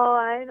 you call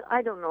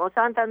I don't know,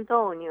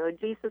 Sant'Antonio,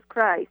 Jesus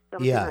Christ,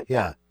 something like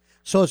that.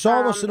 So it's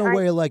almost in a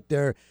way like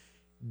they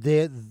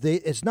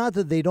it's not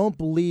that they don't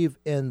believe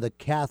in the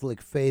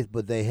Catholic faith,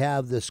 but they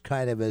have this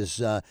kind of as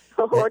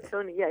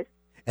Tony, yes.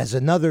 as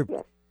another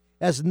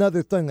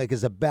thing, like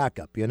as a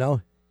backup,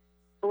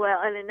 Well,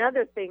 and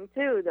another thing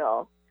too,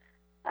 though,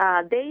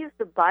 they use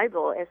the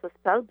Bible as a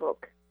spell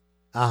book.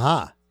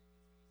 Aha.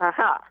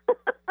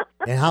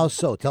 And how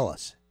so? Tell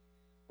us.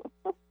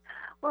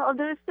 Well,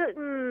 there's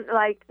certain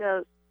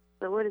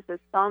what is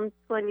it? Psalm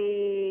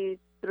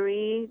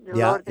 23. The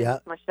Lord is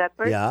my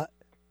shepherd. Yeah.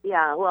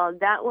 Yeah, well,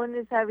 that one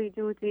is heavy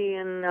duty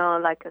and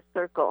like a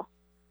circle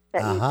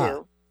that you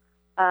do.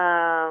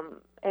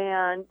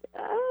 And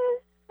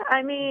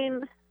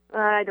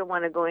I don't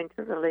want to go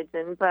into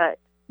religion, but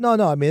No,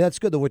 that's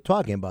good that we're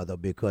talking about though,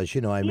 because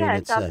Yes,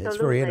 it's very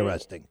absolutely.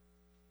 interesting.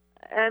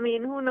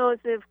 Who knows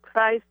if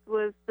Christ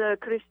was a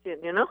Christian?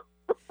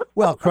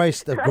 Well,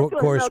 Christ, of Christ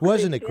was course, no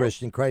wasn't a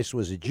Christian. Christian. Christ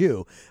was a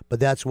Jew, but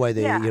that's why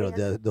they,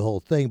 the whole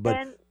thing.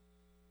 But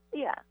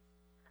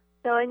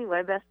So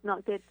anyway, best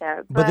not get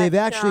there. But they've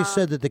actually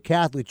said that the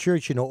Catholic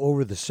Church,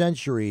 over the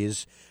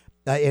centuries,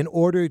 in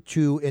order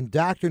to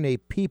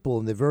indoctrinate people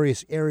in the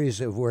various areas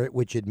of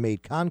which it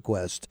made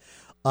conquest,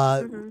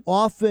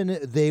 often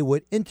they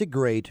would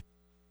integrate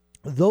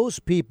those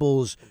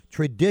people's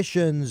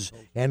traditions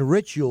and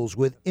rituals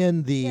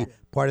within the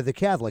part of the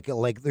Catholic.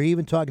 Like they're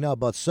even talking now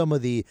about some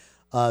of the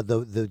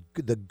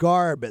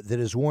garb that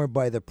is worn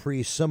by the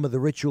priests, some of the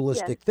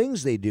ritualistic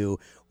things they do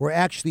were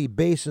actually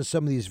based on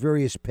some of these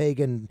various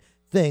pagan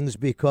things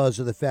because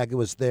of the fact it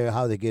was there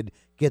how they could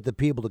get the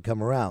people to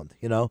come around,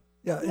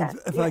 Yeah,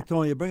 in fact,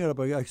 Tony, you bring up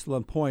an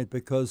excellent point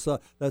because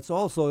that's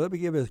also, let me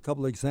give you a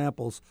couple of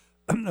examples.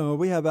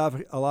 We have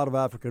a lot of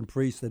African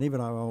priests, and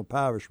even our own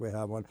parish we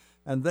have one,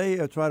 and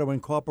they try to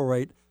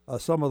incorporate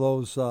some of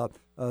those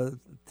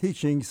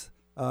teachings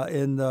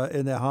in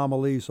their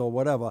homilies or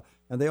whatever.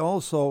 And they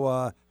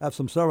also have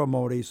some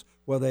ceremonies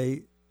where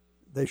they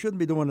shouldn't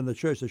be doing in the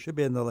church. They should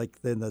be in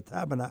the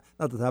tabernacle,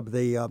 not the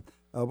tabernacle,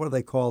 what do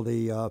they call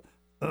the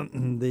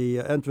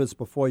entrance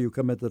before you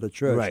come into the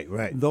church.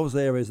 Right. In those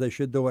areas they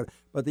should do it.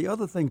 But the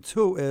other thing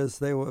too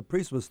is a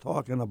priest was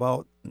talking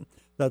about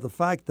that the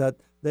fact that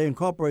they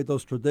incorporate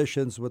those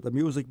traditions with the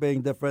music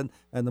being different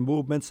and the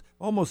movements,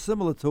 almost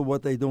similar to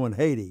what they do in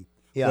Haiti,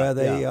 where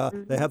they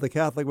have the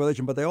Catholic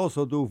religion, but they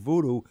also do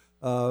voodoo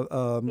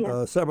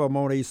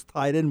ceremonies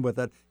tied in with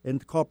it,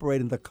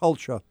 incorporating the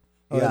culture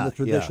and the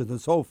traditions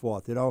and so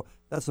forth. You know,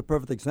 that's a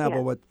perfect example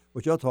of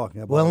what you're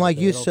talking about. Well, like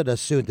you said,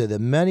 Assunta, the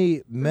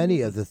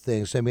many of the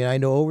things. I mean, I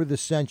know over the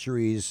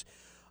centuries,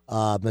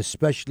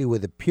 especially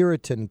with the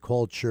Puritan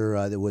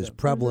culture that was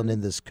prevalent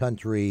in this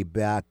country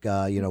back,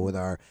 with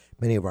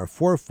many of our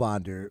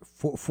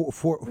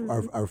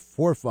our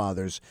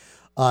forefathers.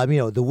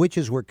 The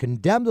witches were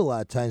condemned a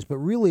lot of times, but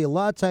really a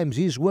lot of times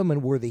these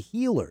women were the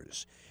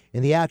healers.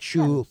 And the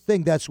actual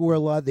thing, that's where a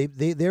lot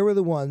they were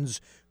the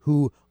ones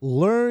who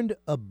learned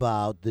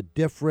about the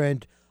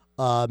different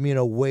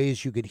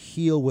ways you could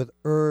heal with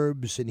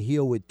herbs and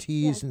heal with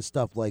teas and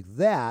stuff like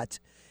that.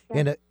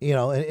 And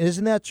and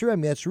isn't that true? I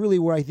mean, that's really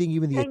where I think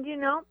even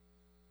the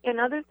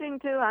another thing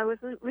too. I was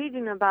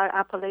reading about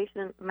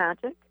Appalachian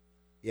magic.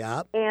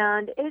 Yeah.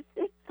 And it's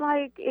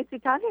like it's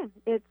Italian.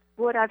 It's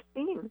what I've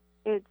seen.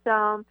 It's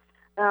there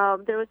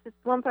was this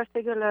one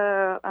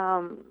particular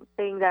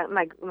thing that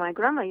my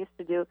grandma used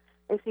to do.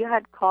 If you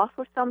had cough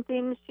or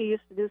something, she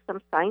used to do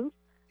some signs.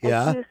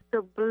 And she used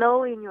to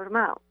blow in your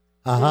mouth.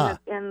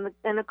 And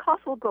the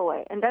cough will go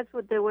away. And that's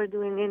what they were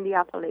doing in the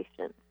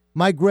Appalachians.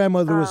 My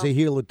grandmother was a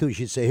healer too.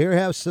 She'd say, "Here,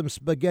 have some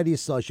spaghetti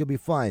sauce. You'll be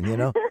fine." You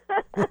know.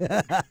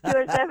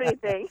 Cures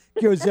everything.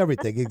 Cures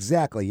everything,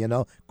 exactly. You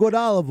know, good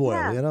olive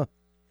oil. You know.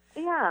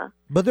 Yeah.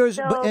 But there's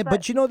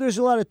but there's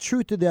a lot of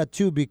truth to that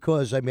too,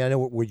 because I know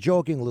we're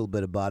joking a little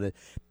bit about it,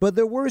 but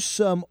there were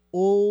some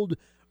old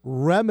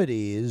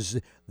remedies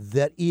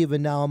that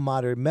even now in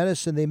modern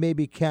medicine they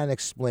maybe can't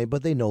explain,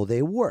 but they know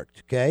they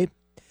worked. Okay.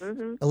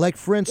 Like,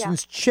 for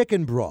instance,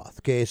 chicken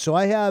broth. Okay, so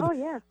I have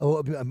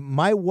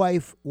my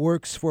wife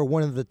works for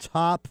one of the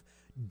top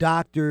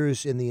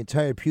doctors in the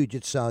entire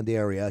Puget Sound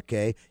area,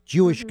 okay,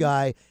 Jewish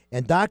guy,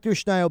 and Dr.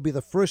 Schneider will be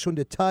the first one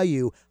to tell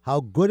you how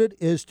good it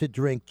is to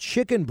drink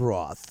chicken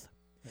broth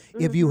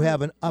if you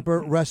have an upper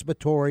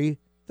respiratory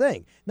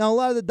thing. Now, a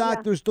lot of the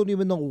doctors don't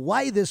even know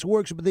why this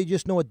works, but they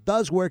just know it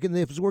does work, and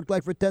it's worked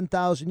like for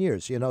 10,000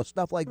 years,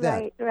 stuff like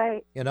that.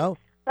 Right.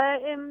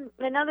 But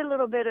another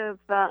little bit of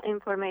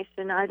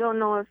information. I don't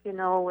know if you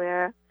know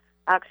where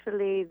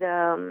actually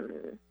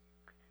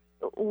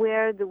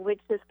where the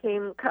witches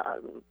came.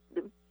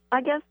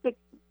 I guess it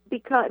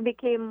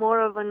became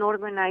more of an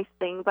organized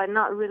thing, but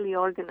not really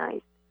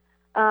organized.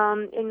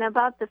 In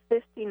about the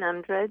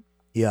 1500s,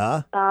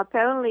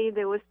 apparently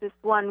there was this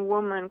one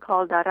woman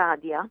called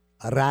Aradia.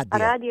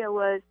 Aradia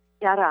was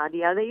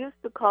Aradia. They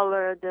used to call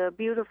her the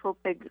beautiful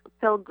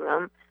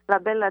pilgrim, La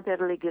Bella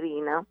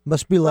Pellegrina.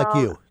 Must be like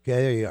you.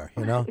 Okay, there you are,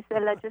 you know.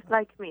 Just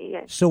like me,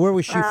 yes. So where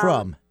was she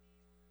from?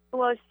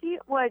 Well,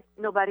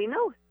 nobody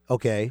knows.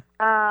 Okay.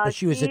 But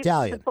she was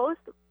Italian.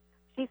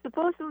 She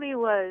supposedly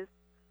was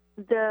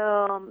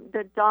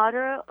the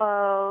daughter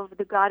of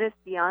the goddess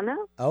Diana.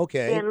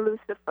 Okay. And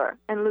Lucifer.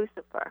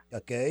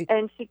 Okay.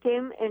 And she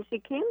came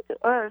to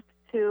Earth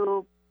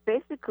to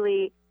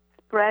basically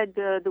spread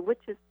the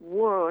witches'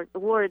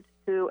 words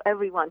to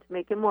everyone, to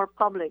make it more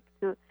public,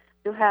 to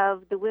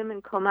have the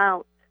women come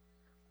out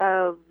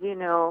of,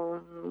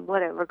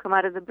 come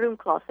out of the broom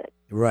closet.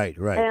 Right.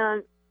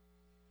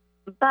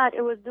 But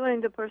it was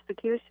during the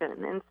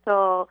persecution, and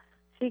so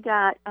she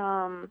got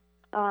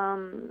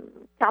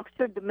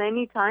captured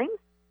many times,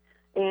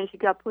 and she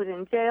got put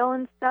in jail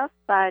and stuff,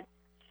 but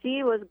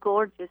she was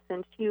gorgeous,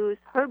 and she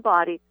used her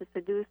body to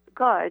seduce the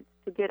guards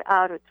to get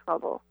out of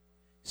trouble.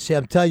 See,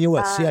 I'm telling you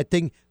what. I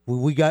think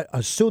we got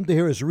Assunta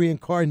here is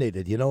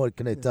reincarnated. You know what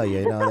can I tell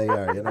you? They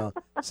are,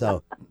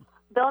 So.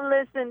 Don't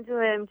listen to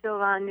him,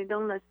 Giovanni.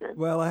 Don't listen.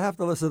 Well, I have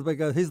to listen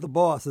because he's the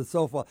boss and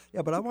so forth.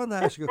 Yeah, but I want to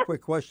ask you a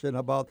quick question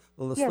about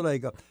the La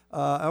Strega.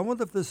 I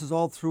wonder if this is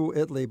all through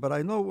Italy, but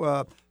I know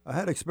I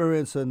had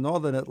experience in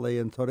northern Italy,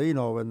 in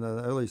Torino, in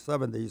the early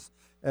 70s.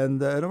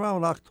 And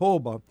around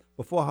October,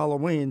 before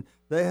Halloween,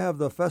 they have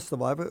the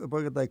festival. I forget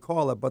what they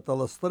call it, but the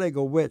La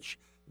Strega Witch.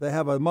 They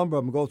have a number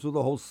of them go through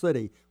the whole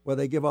city where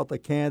they give out the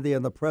candy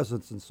and the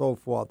presents and so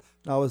forth.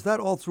 Now, is that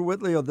all through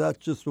Italy or that's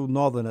just through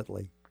northern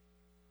Italy?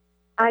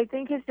 I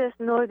think it's just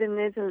northern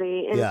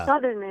Italy. In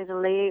southern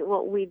Italy,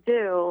 what we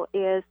do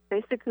is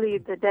basically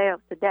the Day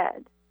of the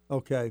Dead.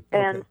 Okay.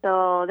 And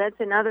so that's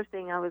another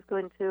thing I was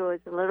going to.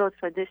 It's a little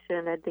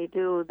tradition that they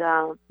do.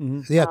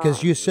 Yeah,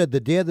 because you said the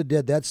Day of the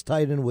Dead, that's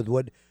tied in with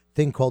what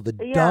thing called the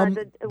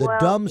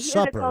dumb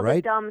supper,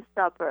 right? The dumb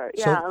supper.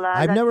 So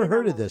I've never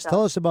heard of this.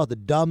 Tell us about the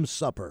dumb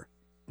supper.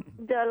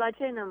 The La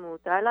Cena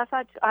Muta.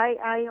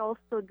 I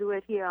also do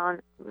it here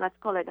on, let's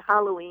call it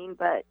Halloween,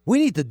 but... We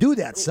need to do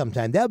that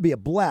sometime. That would be a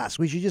blast.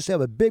 We should just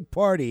have a big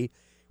party.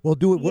 We'll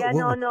do it.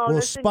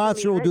 We'll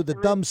sponsor, we'll do the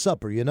dumb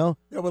supper, Yeah,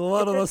 with a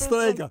lot of La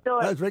Strega.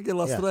 I'm drinking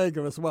La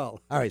Strega as well.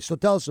 All right, so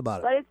tell us about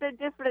it. But it's a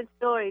different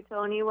story,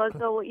 Tony. Well,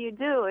 so what you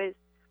do is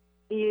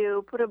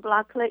you put a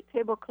black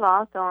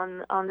tablecloth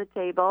on the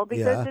table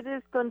because it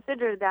is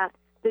considered that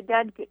the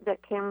dead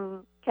that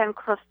can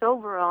cross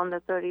over on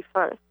the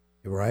 31st.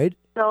 Right.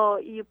 So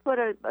you put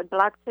a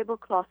black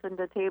tablecloth on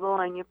the table,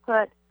 and you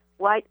put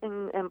white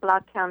and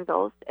black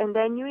candles, and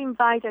then you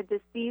invite a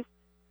deceased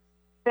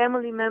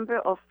family member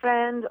or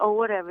friend or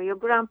whatever, your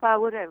grandpa,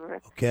 whatever,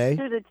 Okay.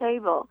 to the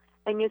table.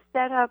 And you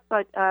set up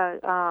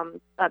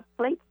a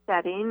plate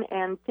setting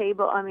and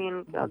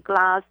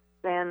glass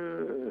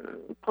and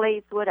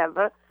plates,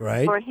 whatever,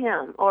 Right. for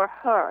him or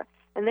her.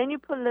 And then you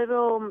put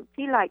little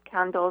tea light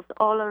candles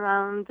all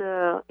around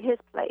his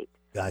plate.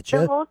 Gotcha.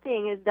 The whole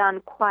thing is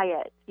done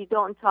quiet. You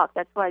don't talk.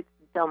 That's why it's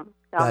dumb.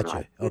 Gotcha.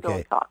 Like, you Okay.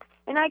 don't talk.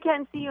 And I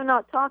can't see you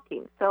not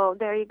talking. So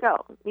there you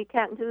go. You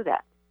can't do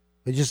that.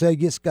 I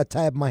just got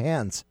tied up my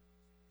hands.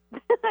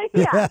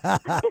 Yeah.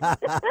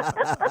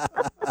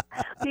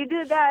 You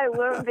do that,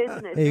 we're in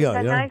business. There you go, It's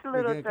a you know? nice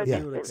little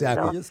tradition. Yeah,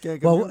 exactly. So. You just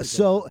can't Well, communicate.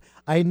 so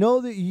I know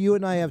that you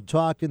and I have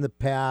talked in the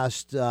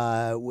past,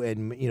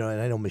 and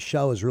I know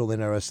Michelle is really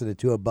interested in it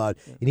too about,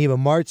 and even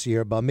Mart's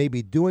here about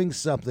maybe doing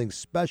something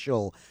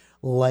special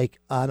like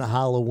on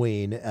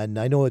Halloween. And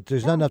I know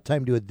there's not enough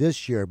time to do it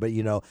this year, but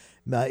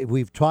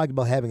we've talked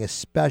about having a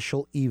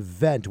special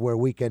event where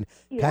we can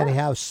kind of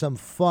have some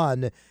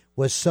fun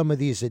with some of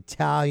these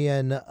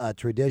Italian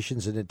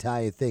traditions and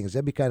Italian things.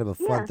 That'd be kind of a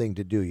fun thing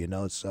to do,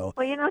 So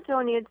Well,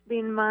 Tony, it's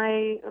been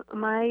my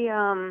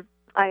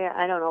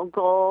I don't know,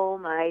 goal,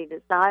 my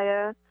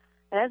desire.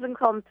 It hasn't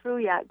come through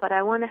yet, but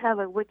I want to have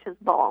a witch's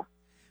ball.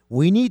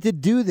 we need to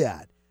do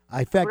that.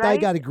 In fact, I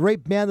Right? got a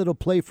great band that'll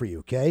play for you,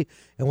 okay?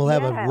 And we'll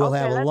have Yeah, a okay,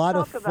 have a let's lot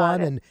of talk about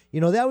fun, it.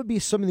 and that would be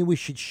something that we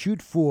should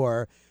shoot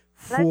for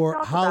Let's talk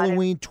about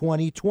Halloween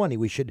 2020.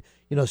 We should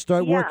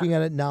start Yeah. working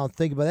on it now and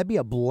think about it. That'd be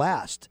a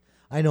blast.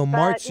 I know But,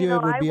 Mart's here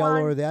would I be all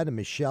want- over that, and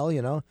Michelle.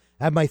 I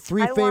have my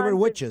three I favorite want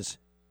witches.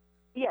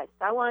 Yes,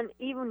 I want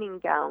evening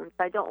gowns.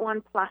 I don't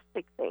want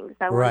plastic things.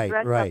 I Right, want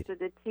dress right. up to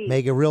the T.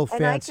 Make it real And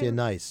I fancy can- and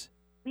nice.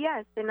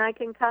 Yes, and I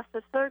can cast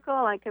a circle.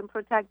 I can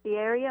protect the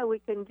area. We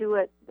can do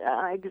it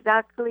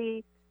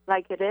exactly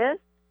like it is,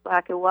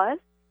 like it was.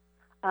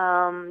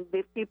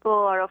 If people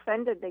are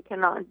offended, they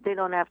cannot. They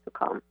don't have to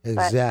come. But-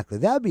 Exactly.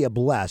 That'd be a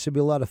blast. It'd be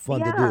a lot of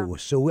fun to Yeah. do.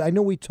 So I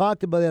know we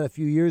talked about that a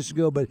few years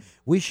ago, but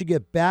we should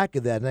get back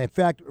to that. And in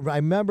fact, I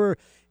remember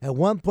at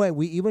one point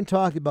we even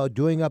talked about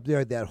doing up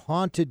there at that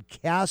haunted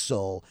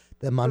castle,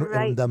 the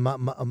Right.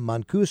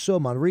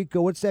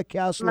 Manrico. What's that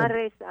castle?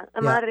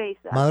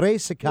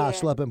 Manresa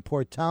Castle up in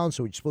Port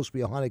Townsend, which is supposed to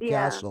be a haunted Yeah.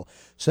 castle.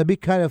 So it'd be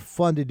kind of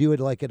fun to do it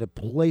like at a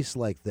place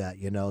like that,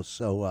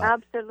 So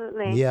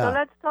Absolutely. yeah. So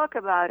let's talk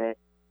about it.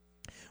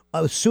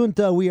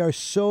 Sunta, we are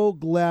so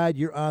glad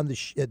you're on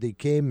that you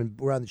came and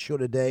we're on the show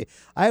today.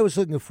 I was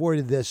looking forward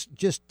to this.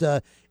 Just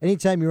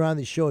anytime you're on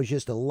the show is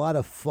just a lot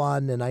of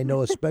fun, and I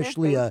know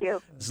especially Thank you.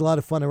 it's a lot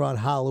of fun around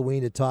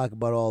Halloween to talk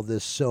about all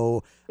this.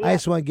 So I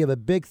just want to give a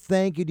big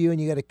thank you to you,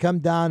 and you got to come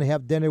down and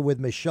have dinner with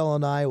Michelle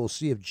and I. We'll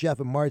see if Jeff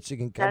and Marcy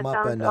can come That up,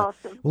 sounds and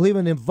awesome. we'll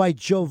even invite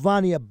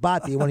Giovanni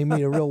Abati when he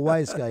meet a real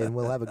wise guy, and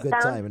we'll have a good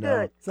Sounds time.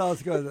 good.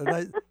 Sounds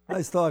good.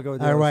 Nice talking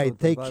with you. All right, Assunta.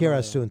 take care, Bye-bye.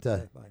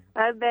 Assunta.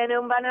 Va bene,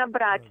 un buon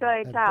abbraccio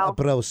e ciao.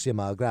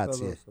 Prossima,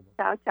 grazie.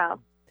 Ciao, ciao.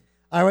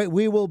 All right,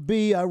 we will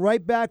be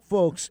right back,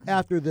 folks,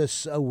 after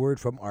this word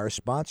from our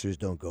sponsors.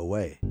 Don't go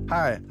away.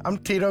 Hi, I'm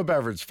Tito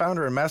Beveridge,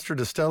 founder and master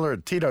distiller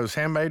at Tito's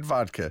Handmade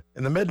Vodka.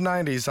 In the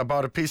mid-'90s, I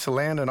bought a piece of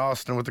land in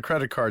Austin with a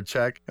credit card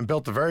check and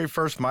built the very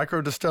first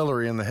micro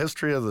distillery in the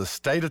history of the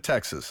state of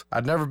Texas.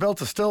 I'd never built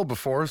a still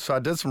before, so I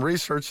did some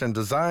research and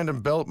designed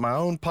and built my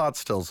own pot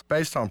stills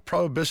based on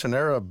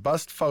Prohibition-era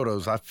bust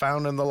photos I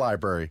found in the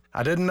library.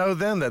 I didn't know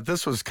then that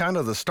this was kind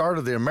of the start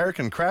of the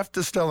American craft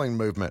distilling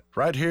movement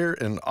right here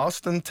in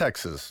Austin,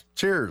 Texas.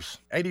 Cheers.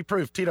 80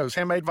 proof Tito's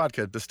Handmade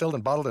Vodka, distilled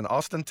and bottled in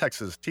Austin,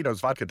 Texas.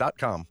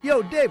 Tito'sVodka.com.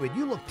 Yo, David,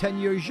 you look 10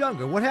 years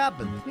younger. What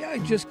happened? Yeah, I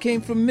just came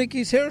from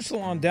Mickey's Hair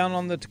Salon down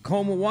on the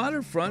Tacoma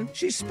waterfront.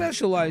 She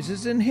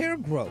specializes in hair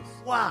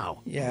growth.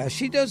 Wow. Yeah,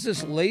 she does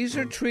this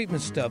laser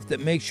treatment stuff that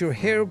makes your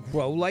hair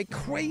grow like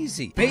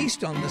crazy,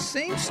 based on the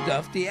same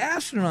stuff the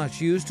astronauts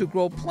use to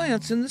grow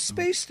plants in the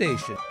space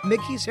station.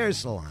 Mickey's Hair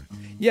Salon.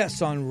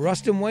 Yes, on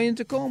Ruston Way in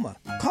Tacoma.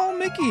 Call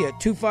Mickey at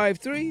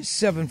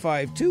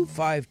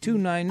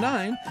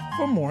 253-752-5299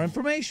 for more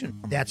information.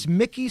 That's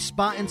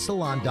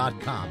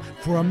MickeySpaAndSalon.com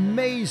for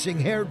amazing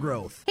hair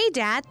growth. Hey,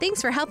 Dad,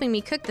 thanks for helping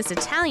me cook this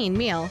Italian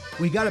meal.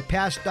 We got to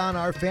pass down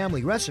our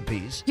family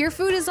recipes. Your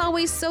food is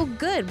always so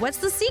good. What's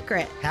the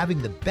secret?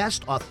 Having the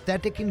best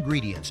authentic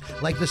ingredients,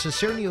 like the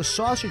Cicernio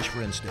sausage,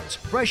 for instance.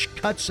 Fresh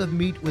cuts of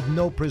meat with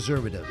no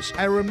preservatives.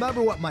 I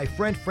remember what my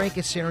friend Frank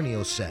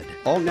Cicernio said.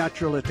 All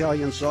natural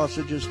Italian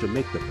sausages to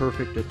make the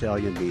perfect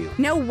Italian meal.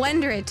 No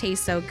wonder it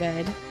tastes so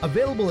good.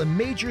 Available in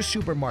major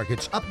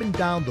supermarkets up and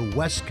down the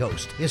West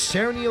Coast.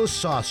 Cicernio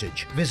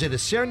sausage. Visit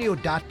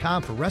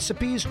Cicernio.com for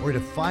recipes or to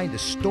find a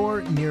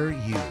store near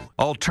you.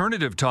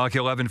 Alternative Talk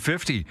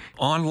 1150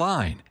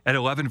 online at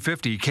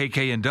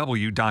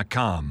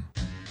 1150kknw.com.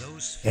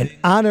 In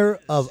honor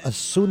of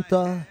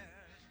Assunta,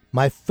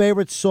 my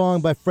favorite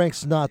song by Frank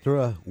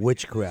Sinatra,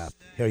 Witchcraft.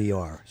 Here you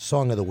are,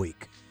 Song of the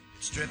Week.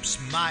 Strips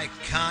my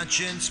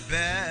conscience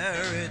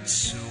bare,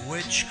 it's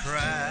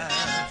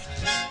witchcraft.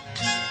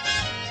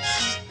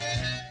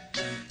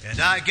 and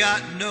I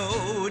got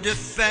no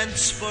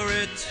defense for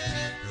it.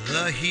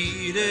 The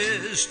heat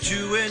is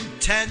too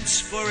intense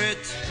for it.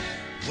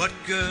 What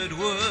good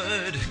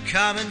would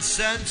common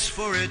sense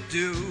for it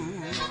do?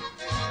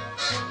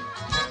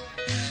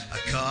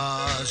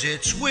 'Cause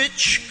it's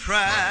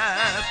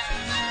witchcraft,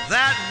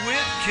 that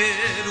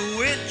wicked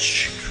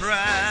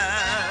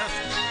witchcraft.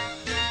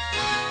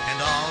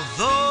 And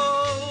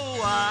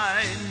although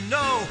I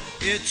know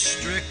it's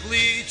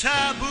strictly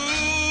taboo,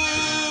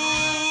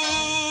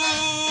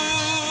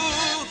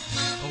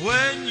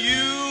 when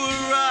you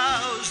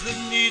arouse the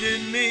need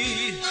in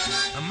me,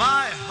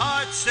 my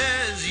heart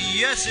says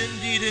yes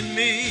indeed in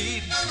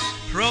me.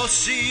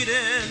 Proceed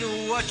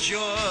in what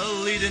you're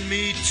leading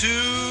me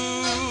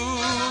to.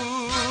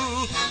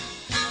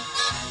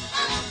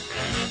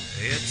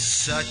 It's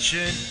such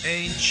an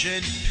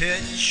ancient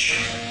pitch,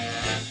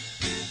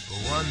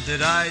 one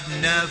that I'd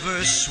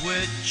never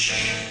switch.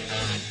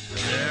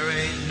 There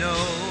ain't no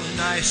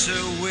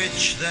nicer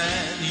witch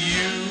than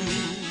you.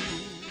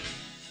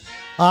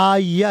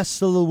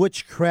 Yes, a little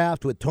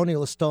witchcraft with Tony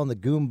LaStelle and the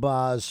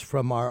Goombas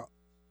from our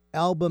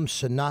album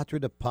Sinatra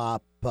to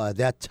Pop.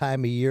 That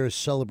time of year,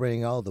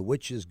 celebrating all the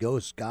witches,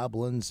 ghosts,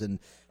 goblins, and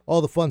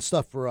all the fun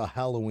stuff for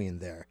Halloween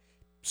there.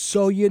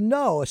 So,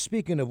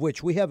 speaking of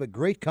which, we have a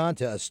great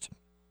contest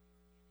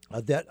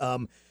that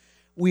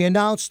we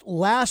announced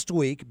last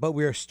week, but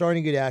we're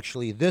starting it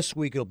actually this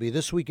week. It'll be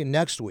this week and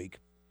next week.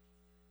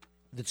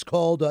 It's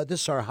called,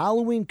 this is our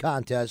Halloween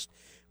contest,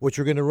 which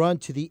we're going to run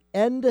to the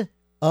end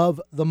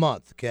of the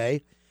month,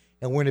 okay?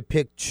 And we're going to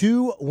pick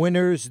 2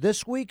 winners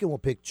this week, and we'll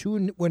pick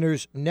 2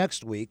 winners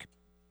next week.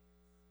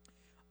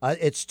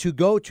 It's to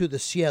go to the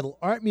Seattle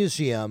Art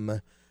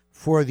Museum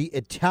for the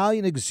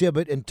Italian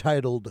exhibit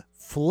entitled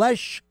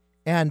Flesh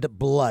and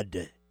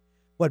Blood.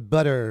 What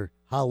better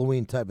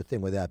Halloween type of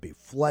thing would that be?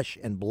 Flesh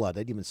and blood.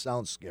 That even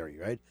sounds scary,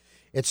 right?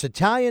 It's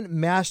Italian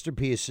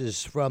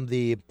masterpieces from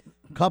the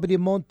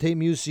Capodimonte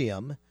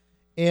Museum,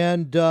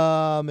 and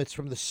it's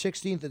from the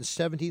 16th and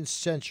 17th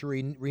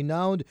century.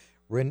 Renowned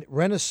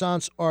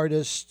Renaissance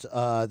artists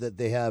that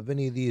they have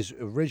any of these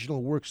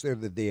original works there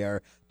that they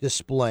are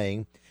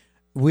displaying.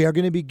 We are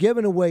going to be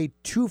giving away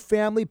 2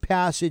 family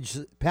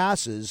passes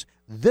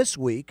this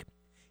week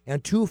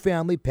and 2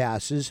 family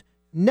passes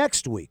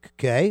next week,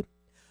 okay?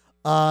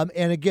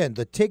 And again,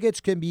 the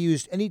tickets can be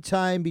used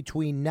anytime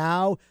between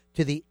now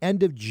to the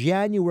end of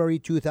January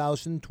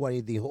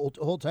 2020, the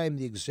whole time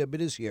the exhibit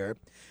is here.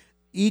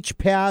 Each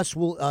pass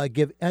will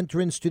give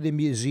entrance to the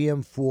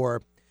museum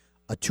for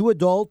 2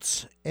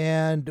 adults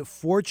and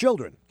 4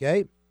 children,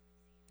 okay?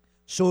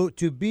 So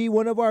to be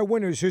one of our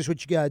winners, here's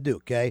what you got to do,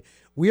 okay?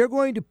 We are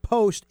going to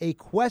post a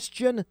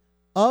question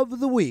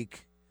of the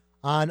week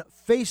on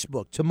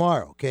Facebook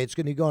tomorrow, okay? It's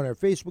going to go on our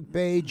Facebook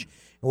page,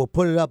 and we'll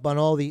put it up on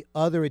all the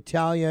other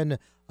Italian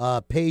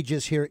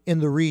pages here in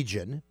the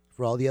region.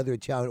 For all the other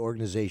Italian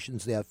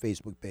organizations, they have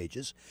Facebook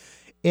pages.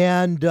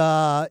 And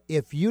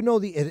if you know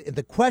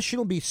the question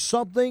will be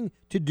something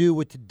to do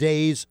with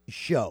today's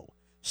show.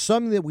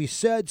 Something that we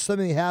said,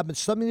 something that happened,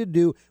 something to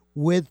do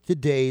with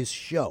today's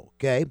show,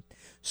 okay?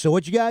 So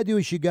what you got to do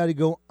is you got to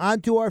go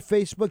onto our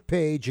Facebook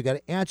page. You got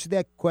to answer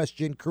that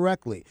question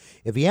correctly.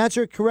 If you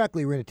answer it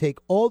correctly, we're going to take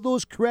all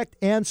those correct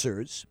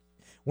answers.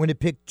 We're going to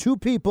pick 2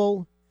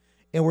 people,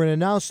 and we're going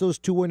to announce those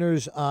 2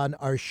 winners on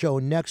our show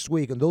next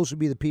week. And those will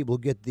be the people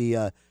who get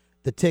the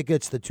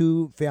tickets, the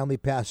 2 family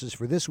passes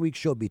for this week's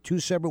show. Will be 2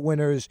 separate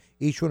winners.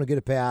 Each one will get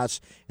a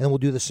pass, and we'll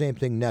do the same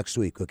thing next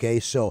week, okay?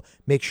 So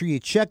make sure you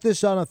check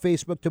this out on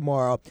Facebook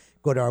tomorrow.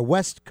 Go to our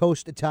West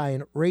Coast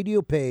Italian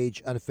radio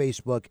page on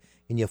Facebook,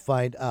 and you'll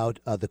find out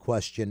the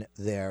question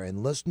there.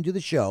 And listen to the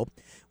show,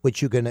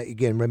 which you can,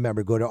 again,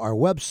 remember, go to our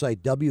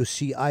website,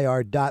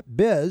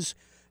 WCIR.biz,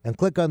 and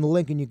click on the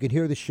link, and you can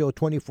hear the show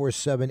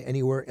 24/7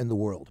 anywhere in the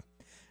world.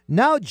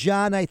 Now,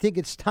 John, I think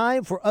it's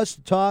time for us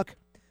to talk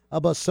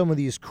about some of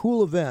these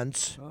cool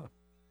events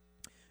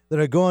that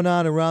are going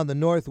on around the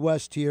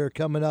Northwest here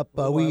coming up.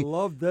 I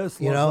love this.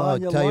 I'll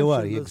tell you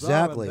what.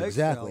 Exactly.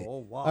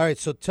 Oh, wow. All right,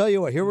 so tell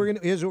you what.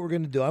 Here's what we're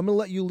gonna do. I'm gonna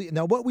let you lead.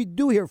 Now, what we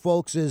do here,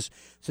 folks, is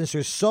since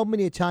there's so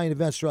many Italian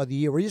events throughout the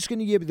year, we're just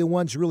gonna give you the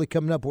ones really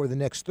coming up over the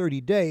next 30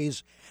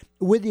 days.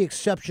 With the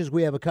exceptions,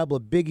 we have a couple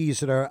of biggies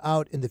that are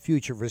out in the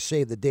future for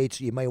save the dates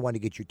that you might want to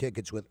get your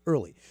tickets with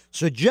early.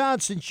 So, John,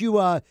 since you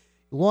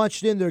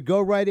launched in there, go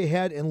right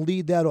ahead and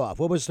lead that off.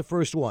 What was the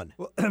first one?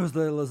 Well, it was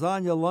the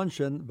Lasagna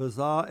Luncheon,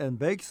 Bazaar, and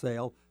Bake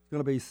Sale. It's going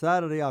to be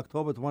Saturday,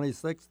 October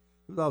 26th,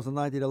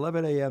 2019,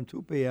 11 a.m.,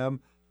 2 p.m.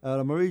 at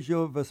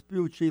Amerigo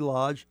Vespucci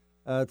Lodge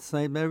at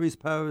St. Mary's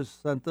Parish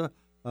Center,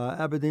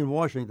 Aberdeen,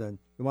 Washington.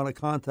 You want to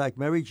contact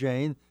Mary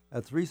Jane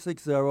at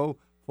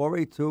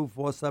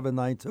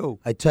 360-482-4792.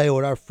 I tell you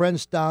what, our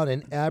friends down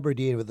in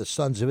Aberdeen with the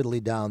Sons of Italy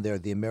down there,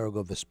 the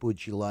Amerigo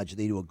Vespucci Lodge,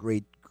 they do a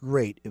great,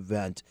 great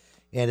event.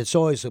 And it's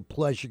always a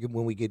pleasure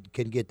when we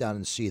can get down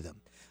and see them.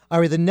 All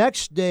right, the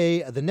next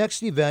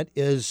event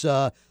is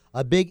a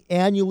big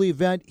annual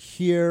event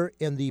here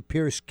in the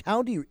Pierce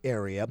County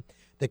area,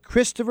 the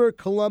Christopher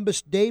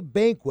Columbus Day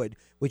Banquet,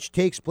 which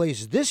takes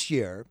place this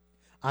year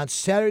on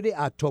Saturday,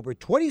 October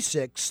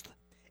 26th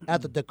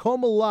at the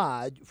Tacoma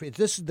Lodge.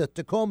 This is the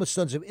Tacoma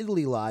Sons of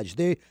Italy Lodge.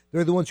 They're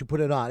the ones who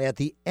put it on at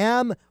the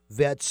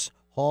AmVets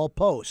Hall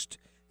Post.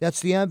 That's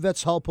the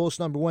AmVets Hall Post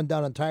number 1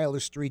 down on Tyler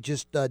Street,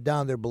 just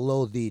down there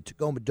below the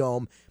Tacoma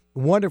Dome.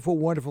 Wonderful,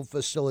 wonderful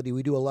facility.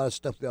 We do a lot of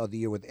stuff throughout the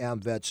year with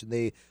AmVets, and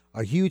they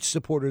are huge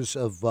supporters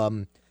of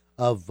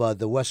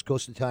the West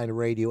Coast Italian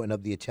radio and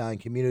of the Italian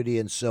community.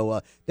 And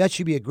so that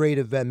should be a great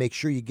event. Make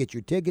sure you get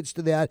your tickets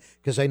to that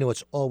because I know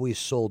it's always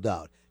sold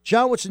out.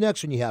 John, what's the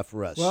next one you have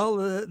for us? Well,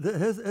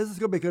 this is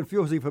going to be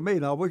confusing for me.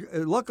 Now,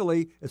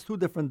 luckily, it's 2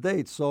 different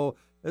dates, so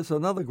it's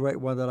another great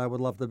one that I would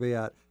love to be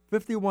at.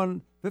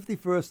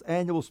 51st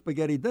Annual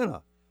Spaghetti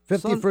Dinner.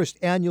 51st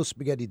Annual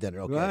Spaghetti Dinner,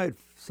 okay. Right,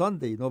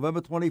 Sunday,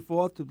 November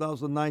 24th,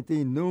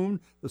 2019,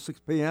 noon to 6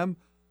 p.m.,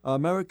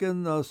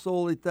 American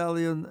Soul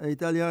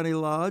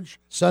Italiani Lodge.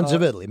 Sons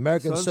of Italy,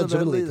 American Sons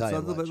of Italy Italian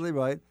Sons of Lodge. Italy,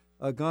 right.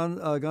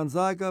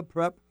 Gonzaga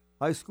Prep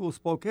High School,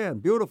 Spokane.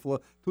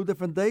 Beautiful. 2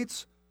 different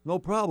dates, no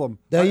problem.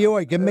 There you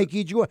are. You can make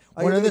each one.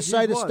 One on this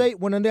side of the state,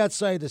 one on that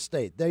side of the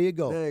state. There you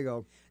go. There you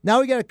go.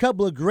 Now we got a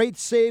couple of great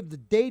Save the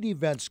Date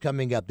events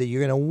coming up that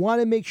you're going to want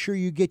to make sure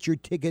you get your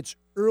tickets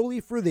early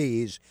for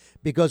these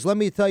because let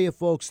me tell you,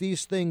 folks,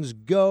 these things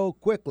go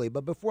quickly.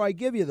 But before I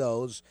give you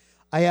those,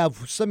 I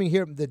have something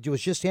here that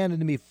was just handed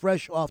to me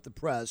fresh off the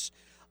press.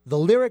 The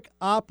Lyric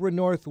Opera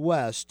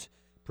Northwest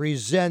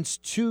presents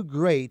 2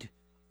 great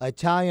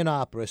Italian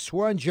operas,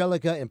 Suor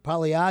Angelica and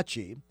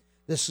Pagliacci.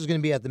 This is going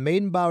to be at the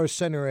Maidenbauer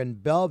Center in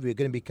Bellevue.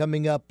 Going to be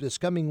coming up this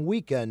coming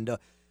weekend,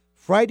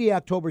 Friday,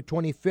 October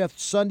 25th,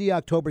 Sunday,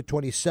 October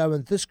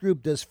 27th. This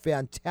group does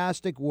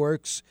fantastic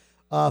works,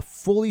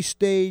 fully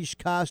staged,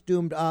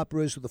 costumed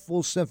operas with a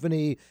full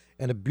symphony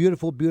and a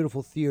beautiful,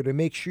 beautiful theater.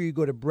 Make sure you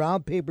go to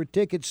Brown Paper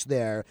Tickets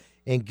there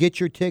and get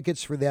your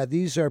tickets for that.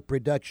 These are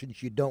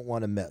productions you don't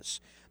want to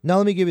miss. Now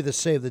let me give you the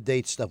Save the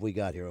Date stuff we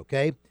got here,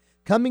 okay?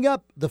 Coming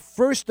up the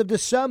 1st of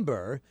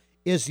December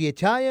is the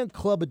Italian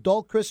Club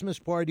Adult Christmas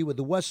Party with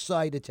the West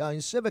Side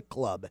Italian Civic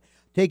Club,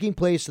 taking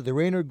place at the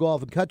Raynor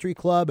Golf and Country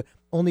Club.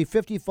 Only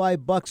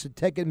 $55 a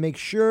ticket. Make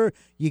sure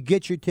you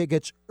get your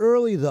tickets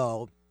early,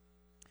 though,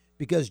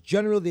 because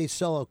generally they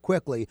sell out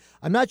quickly.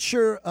 I'm not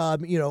sure,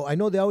 I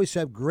know they always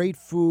have great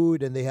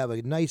food and they have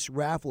a nice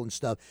raffle and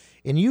stuff.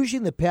 And usually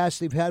in the past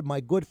they've had my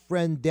good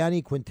friend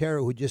Danny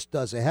Quintero, who just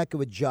does a heck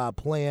of a job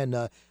playing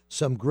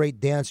some great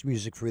dance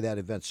music for that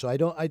event. So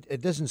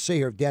it doesn't say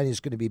here if Danny's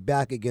going to be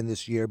back again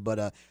this year,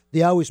 but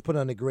they always put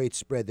on a great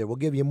spread there. We'll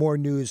give you more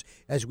news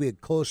as we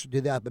get closer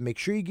to that, but make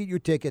sure you get your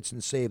tickets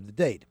and save the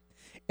date.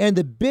 And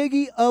the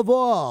biggie of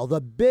all,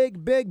 the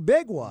big, big,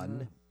 big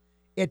one,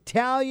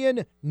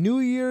 Italian New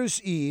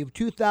Year's Eve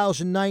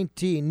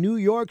 2019, New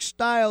York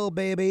style,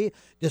 baby,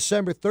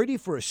 December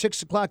 31st,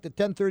 6 o'clock to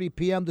 10:30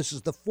 p.m. This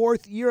is the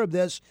 4th year of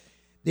this.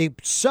 They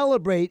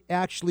celebrate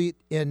actually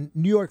in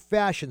New York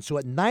fashion. So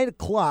at 9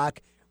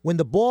 o'clock, when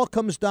the ball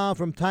comes down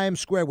from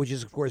Times Square, which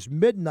is, of course,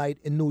 midnight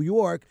in New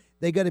York,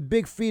 they got a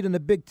big feed and a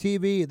big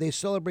TV. They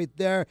celebrate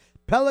there.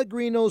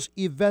 Pellegrino's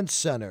Event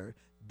Center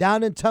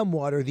down in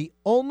Tumwater, the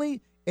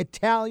only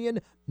Italian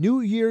New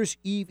Year's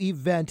Eve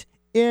event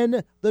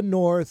in the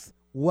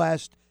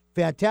Northwest.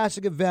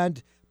 Fantastic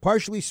event,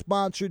 partially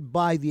sponsored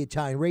by the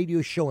Italian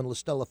Radio Show and La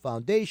Stella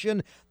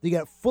Foundation. They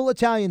got full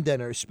Italian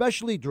dinner,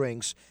 specialty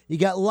drinks. You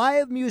got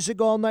live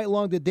music all night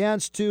long to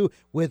dance to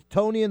with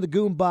Tony and the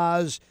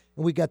Goombas.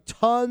 And we got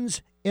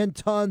tons and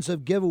tons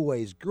of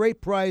giveaways.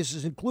 Great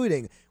prizes,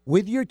 including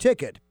with your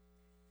ticket.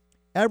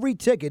 Every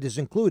ticket is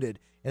included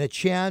in a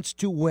chance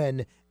to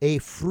win a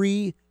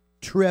free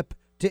trip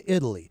to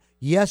Italy.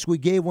 Yes, we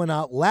gave one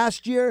out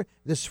last year.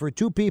 This is for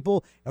 2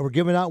 people, and we're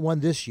giving out one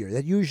this year.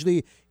 That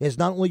usually is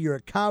not only your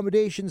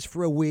accommodations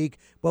for a week,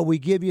 but we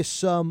give you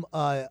some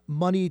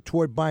money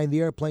toward buying the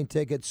airplane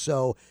tickets.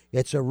 So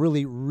it's a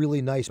really,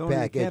 really nice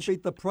package. You can't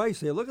beat the price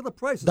here. Look at the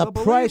price. It's the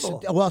price,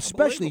 unbelievable. well,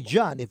 especially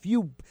John, if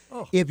you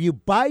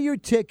buy your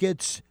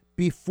tickets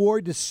before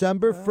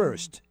December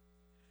 1st,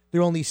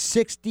 they're only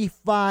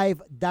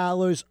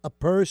 $65 a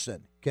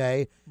person.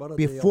 Okay,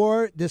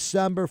 before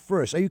December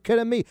 1st. Are you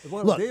kidding me?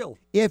 Look,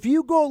 if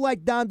you go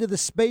like down to the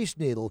Space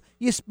Needle,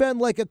 you spend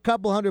like a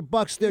couple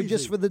 $100 there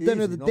just for the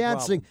dinner, the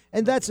dancing,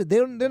 and that's it.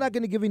 They're not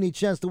going to give you any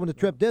chance to win a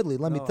trip to Italy,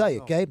 let me tell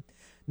you, okay?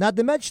 Not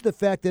to mention the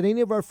fact that any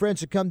of our friends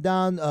who come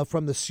down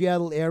from the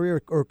Seattle area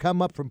or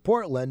come up from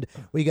Portland,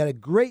 we got a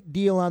great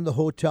deal on the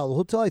hotel. The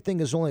hotel, I think,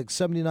 is only like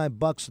 $79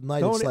 a night.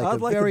 Tony, it's like I'd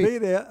like to be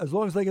there as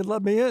long as they can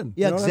let me in.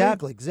 Yeah, you know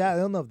exactly. I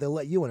don't know if they'll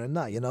let you in or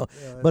not,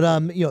 But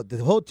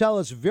the hotel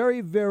is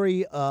very,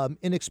 very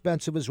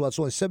inexpensive as well. It's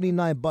only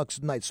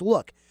 $79 a night. So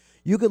look,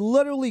 you could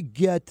literally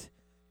get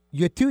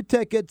your 2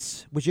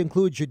 tickets, which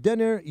includes your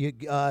dinner,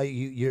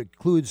 you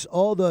includes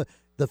all the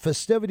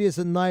festivities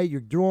of the night, your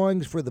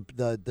drawings for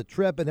the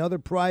trip and other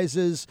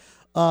prizes,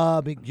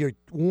 your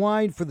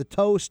wine for the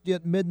toast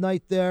at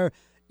midnight there,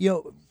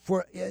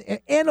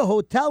 and a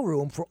hotel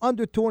room for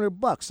under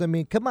 $200. I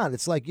mean, come on,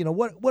 it's like,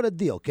 what a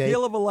deal, okay?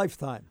 Deal of a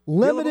lifetime.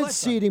 Limited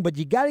seating, but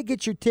you got to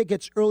get your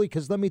tickets early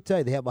because let me tell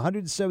you, they have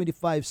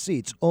 175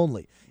 seats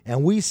only,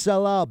 and we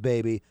sell out,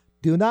 baby.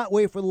 Do not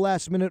wait for the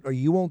last minute or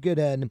you won't get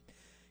in.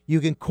 You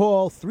can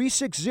call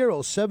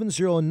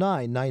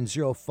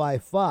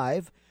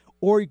 360-709-9055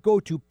 or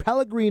go to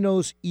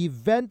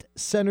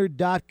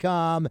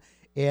Pellegrino'sEventCenter.com,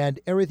 and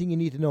everything you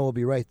need to know will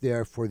be right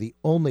there for the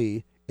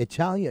only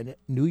Italian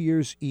New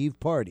Year's Eve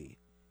party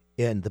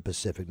in the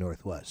Pacific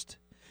Northwest.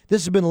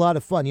 This has been a lot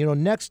of fun.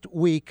 Next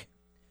week,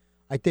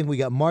 I think we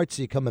got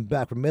Marzi coming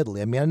back from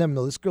Italy. I never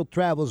know. This girl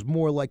travels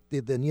more like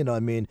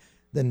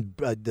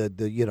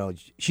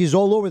she's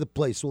all over the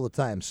place all the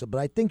time. So, but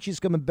I think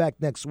she's coming back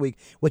next week,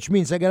 which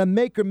means I got to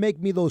make her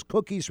make me those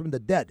cookies from the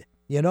dead.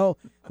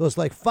 Those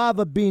like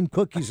fava bean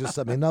cookies or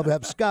something. I'll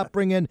have Scott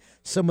bring in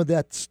some of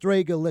that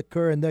Strega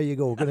liquor, and there you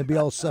go. We're going to be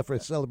all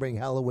celebrating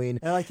Halloween.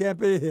 And I can't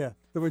be here.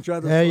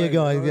 There you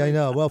go. I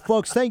know. Well,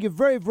 folks, thank you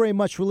very, very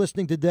much for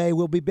listening today.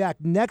 We'll be back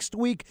next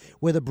week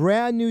with a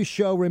brand new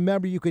show.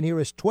 Remember, you can hear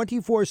us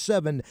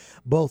 24/7,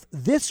 both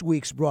this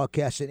week's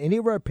broadcast and any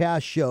of our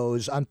past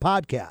shows on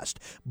podcast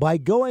by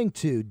going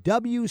to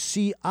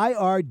WCIR.biz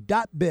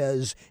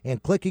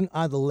and clicking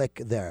on the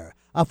link there.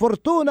 A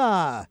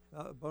fortuna!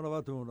 Buona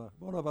fortuna.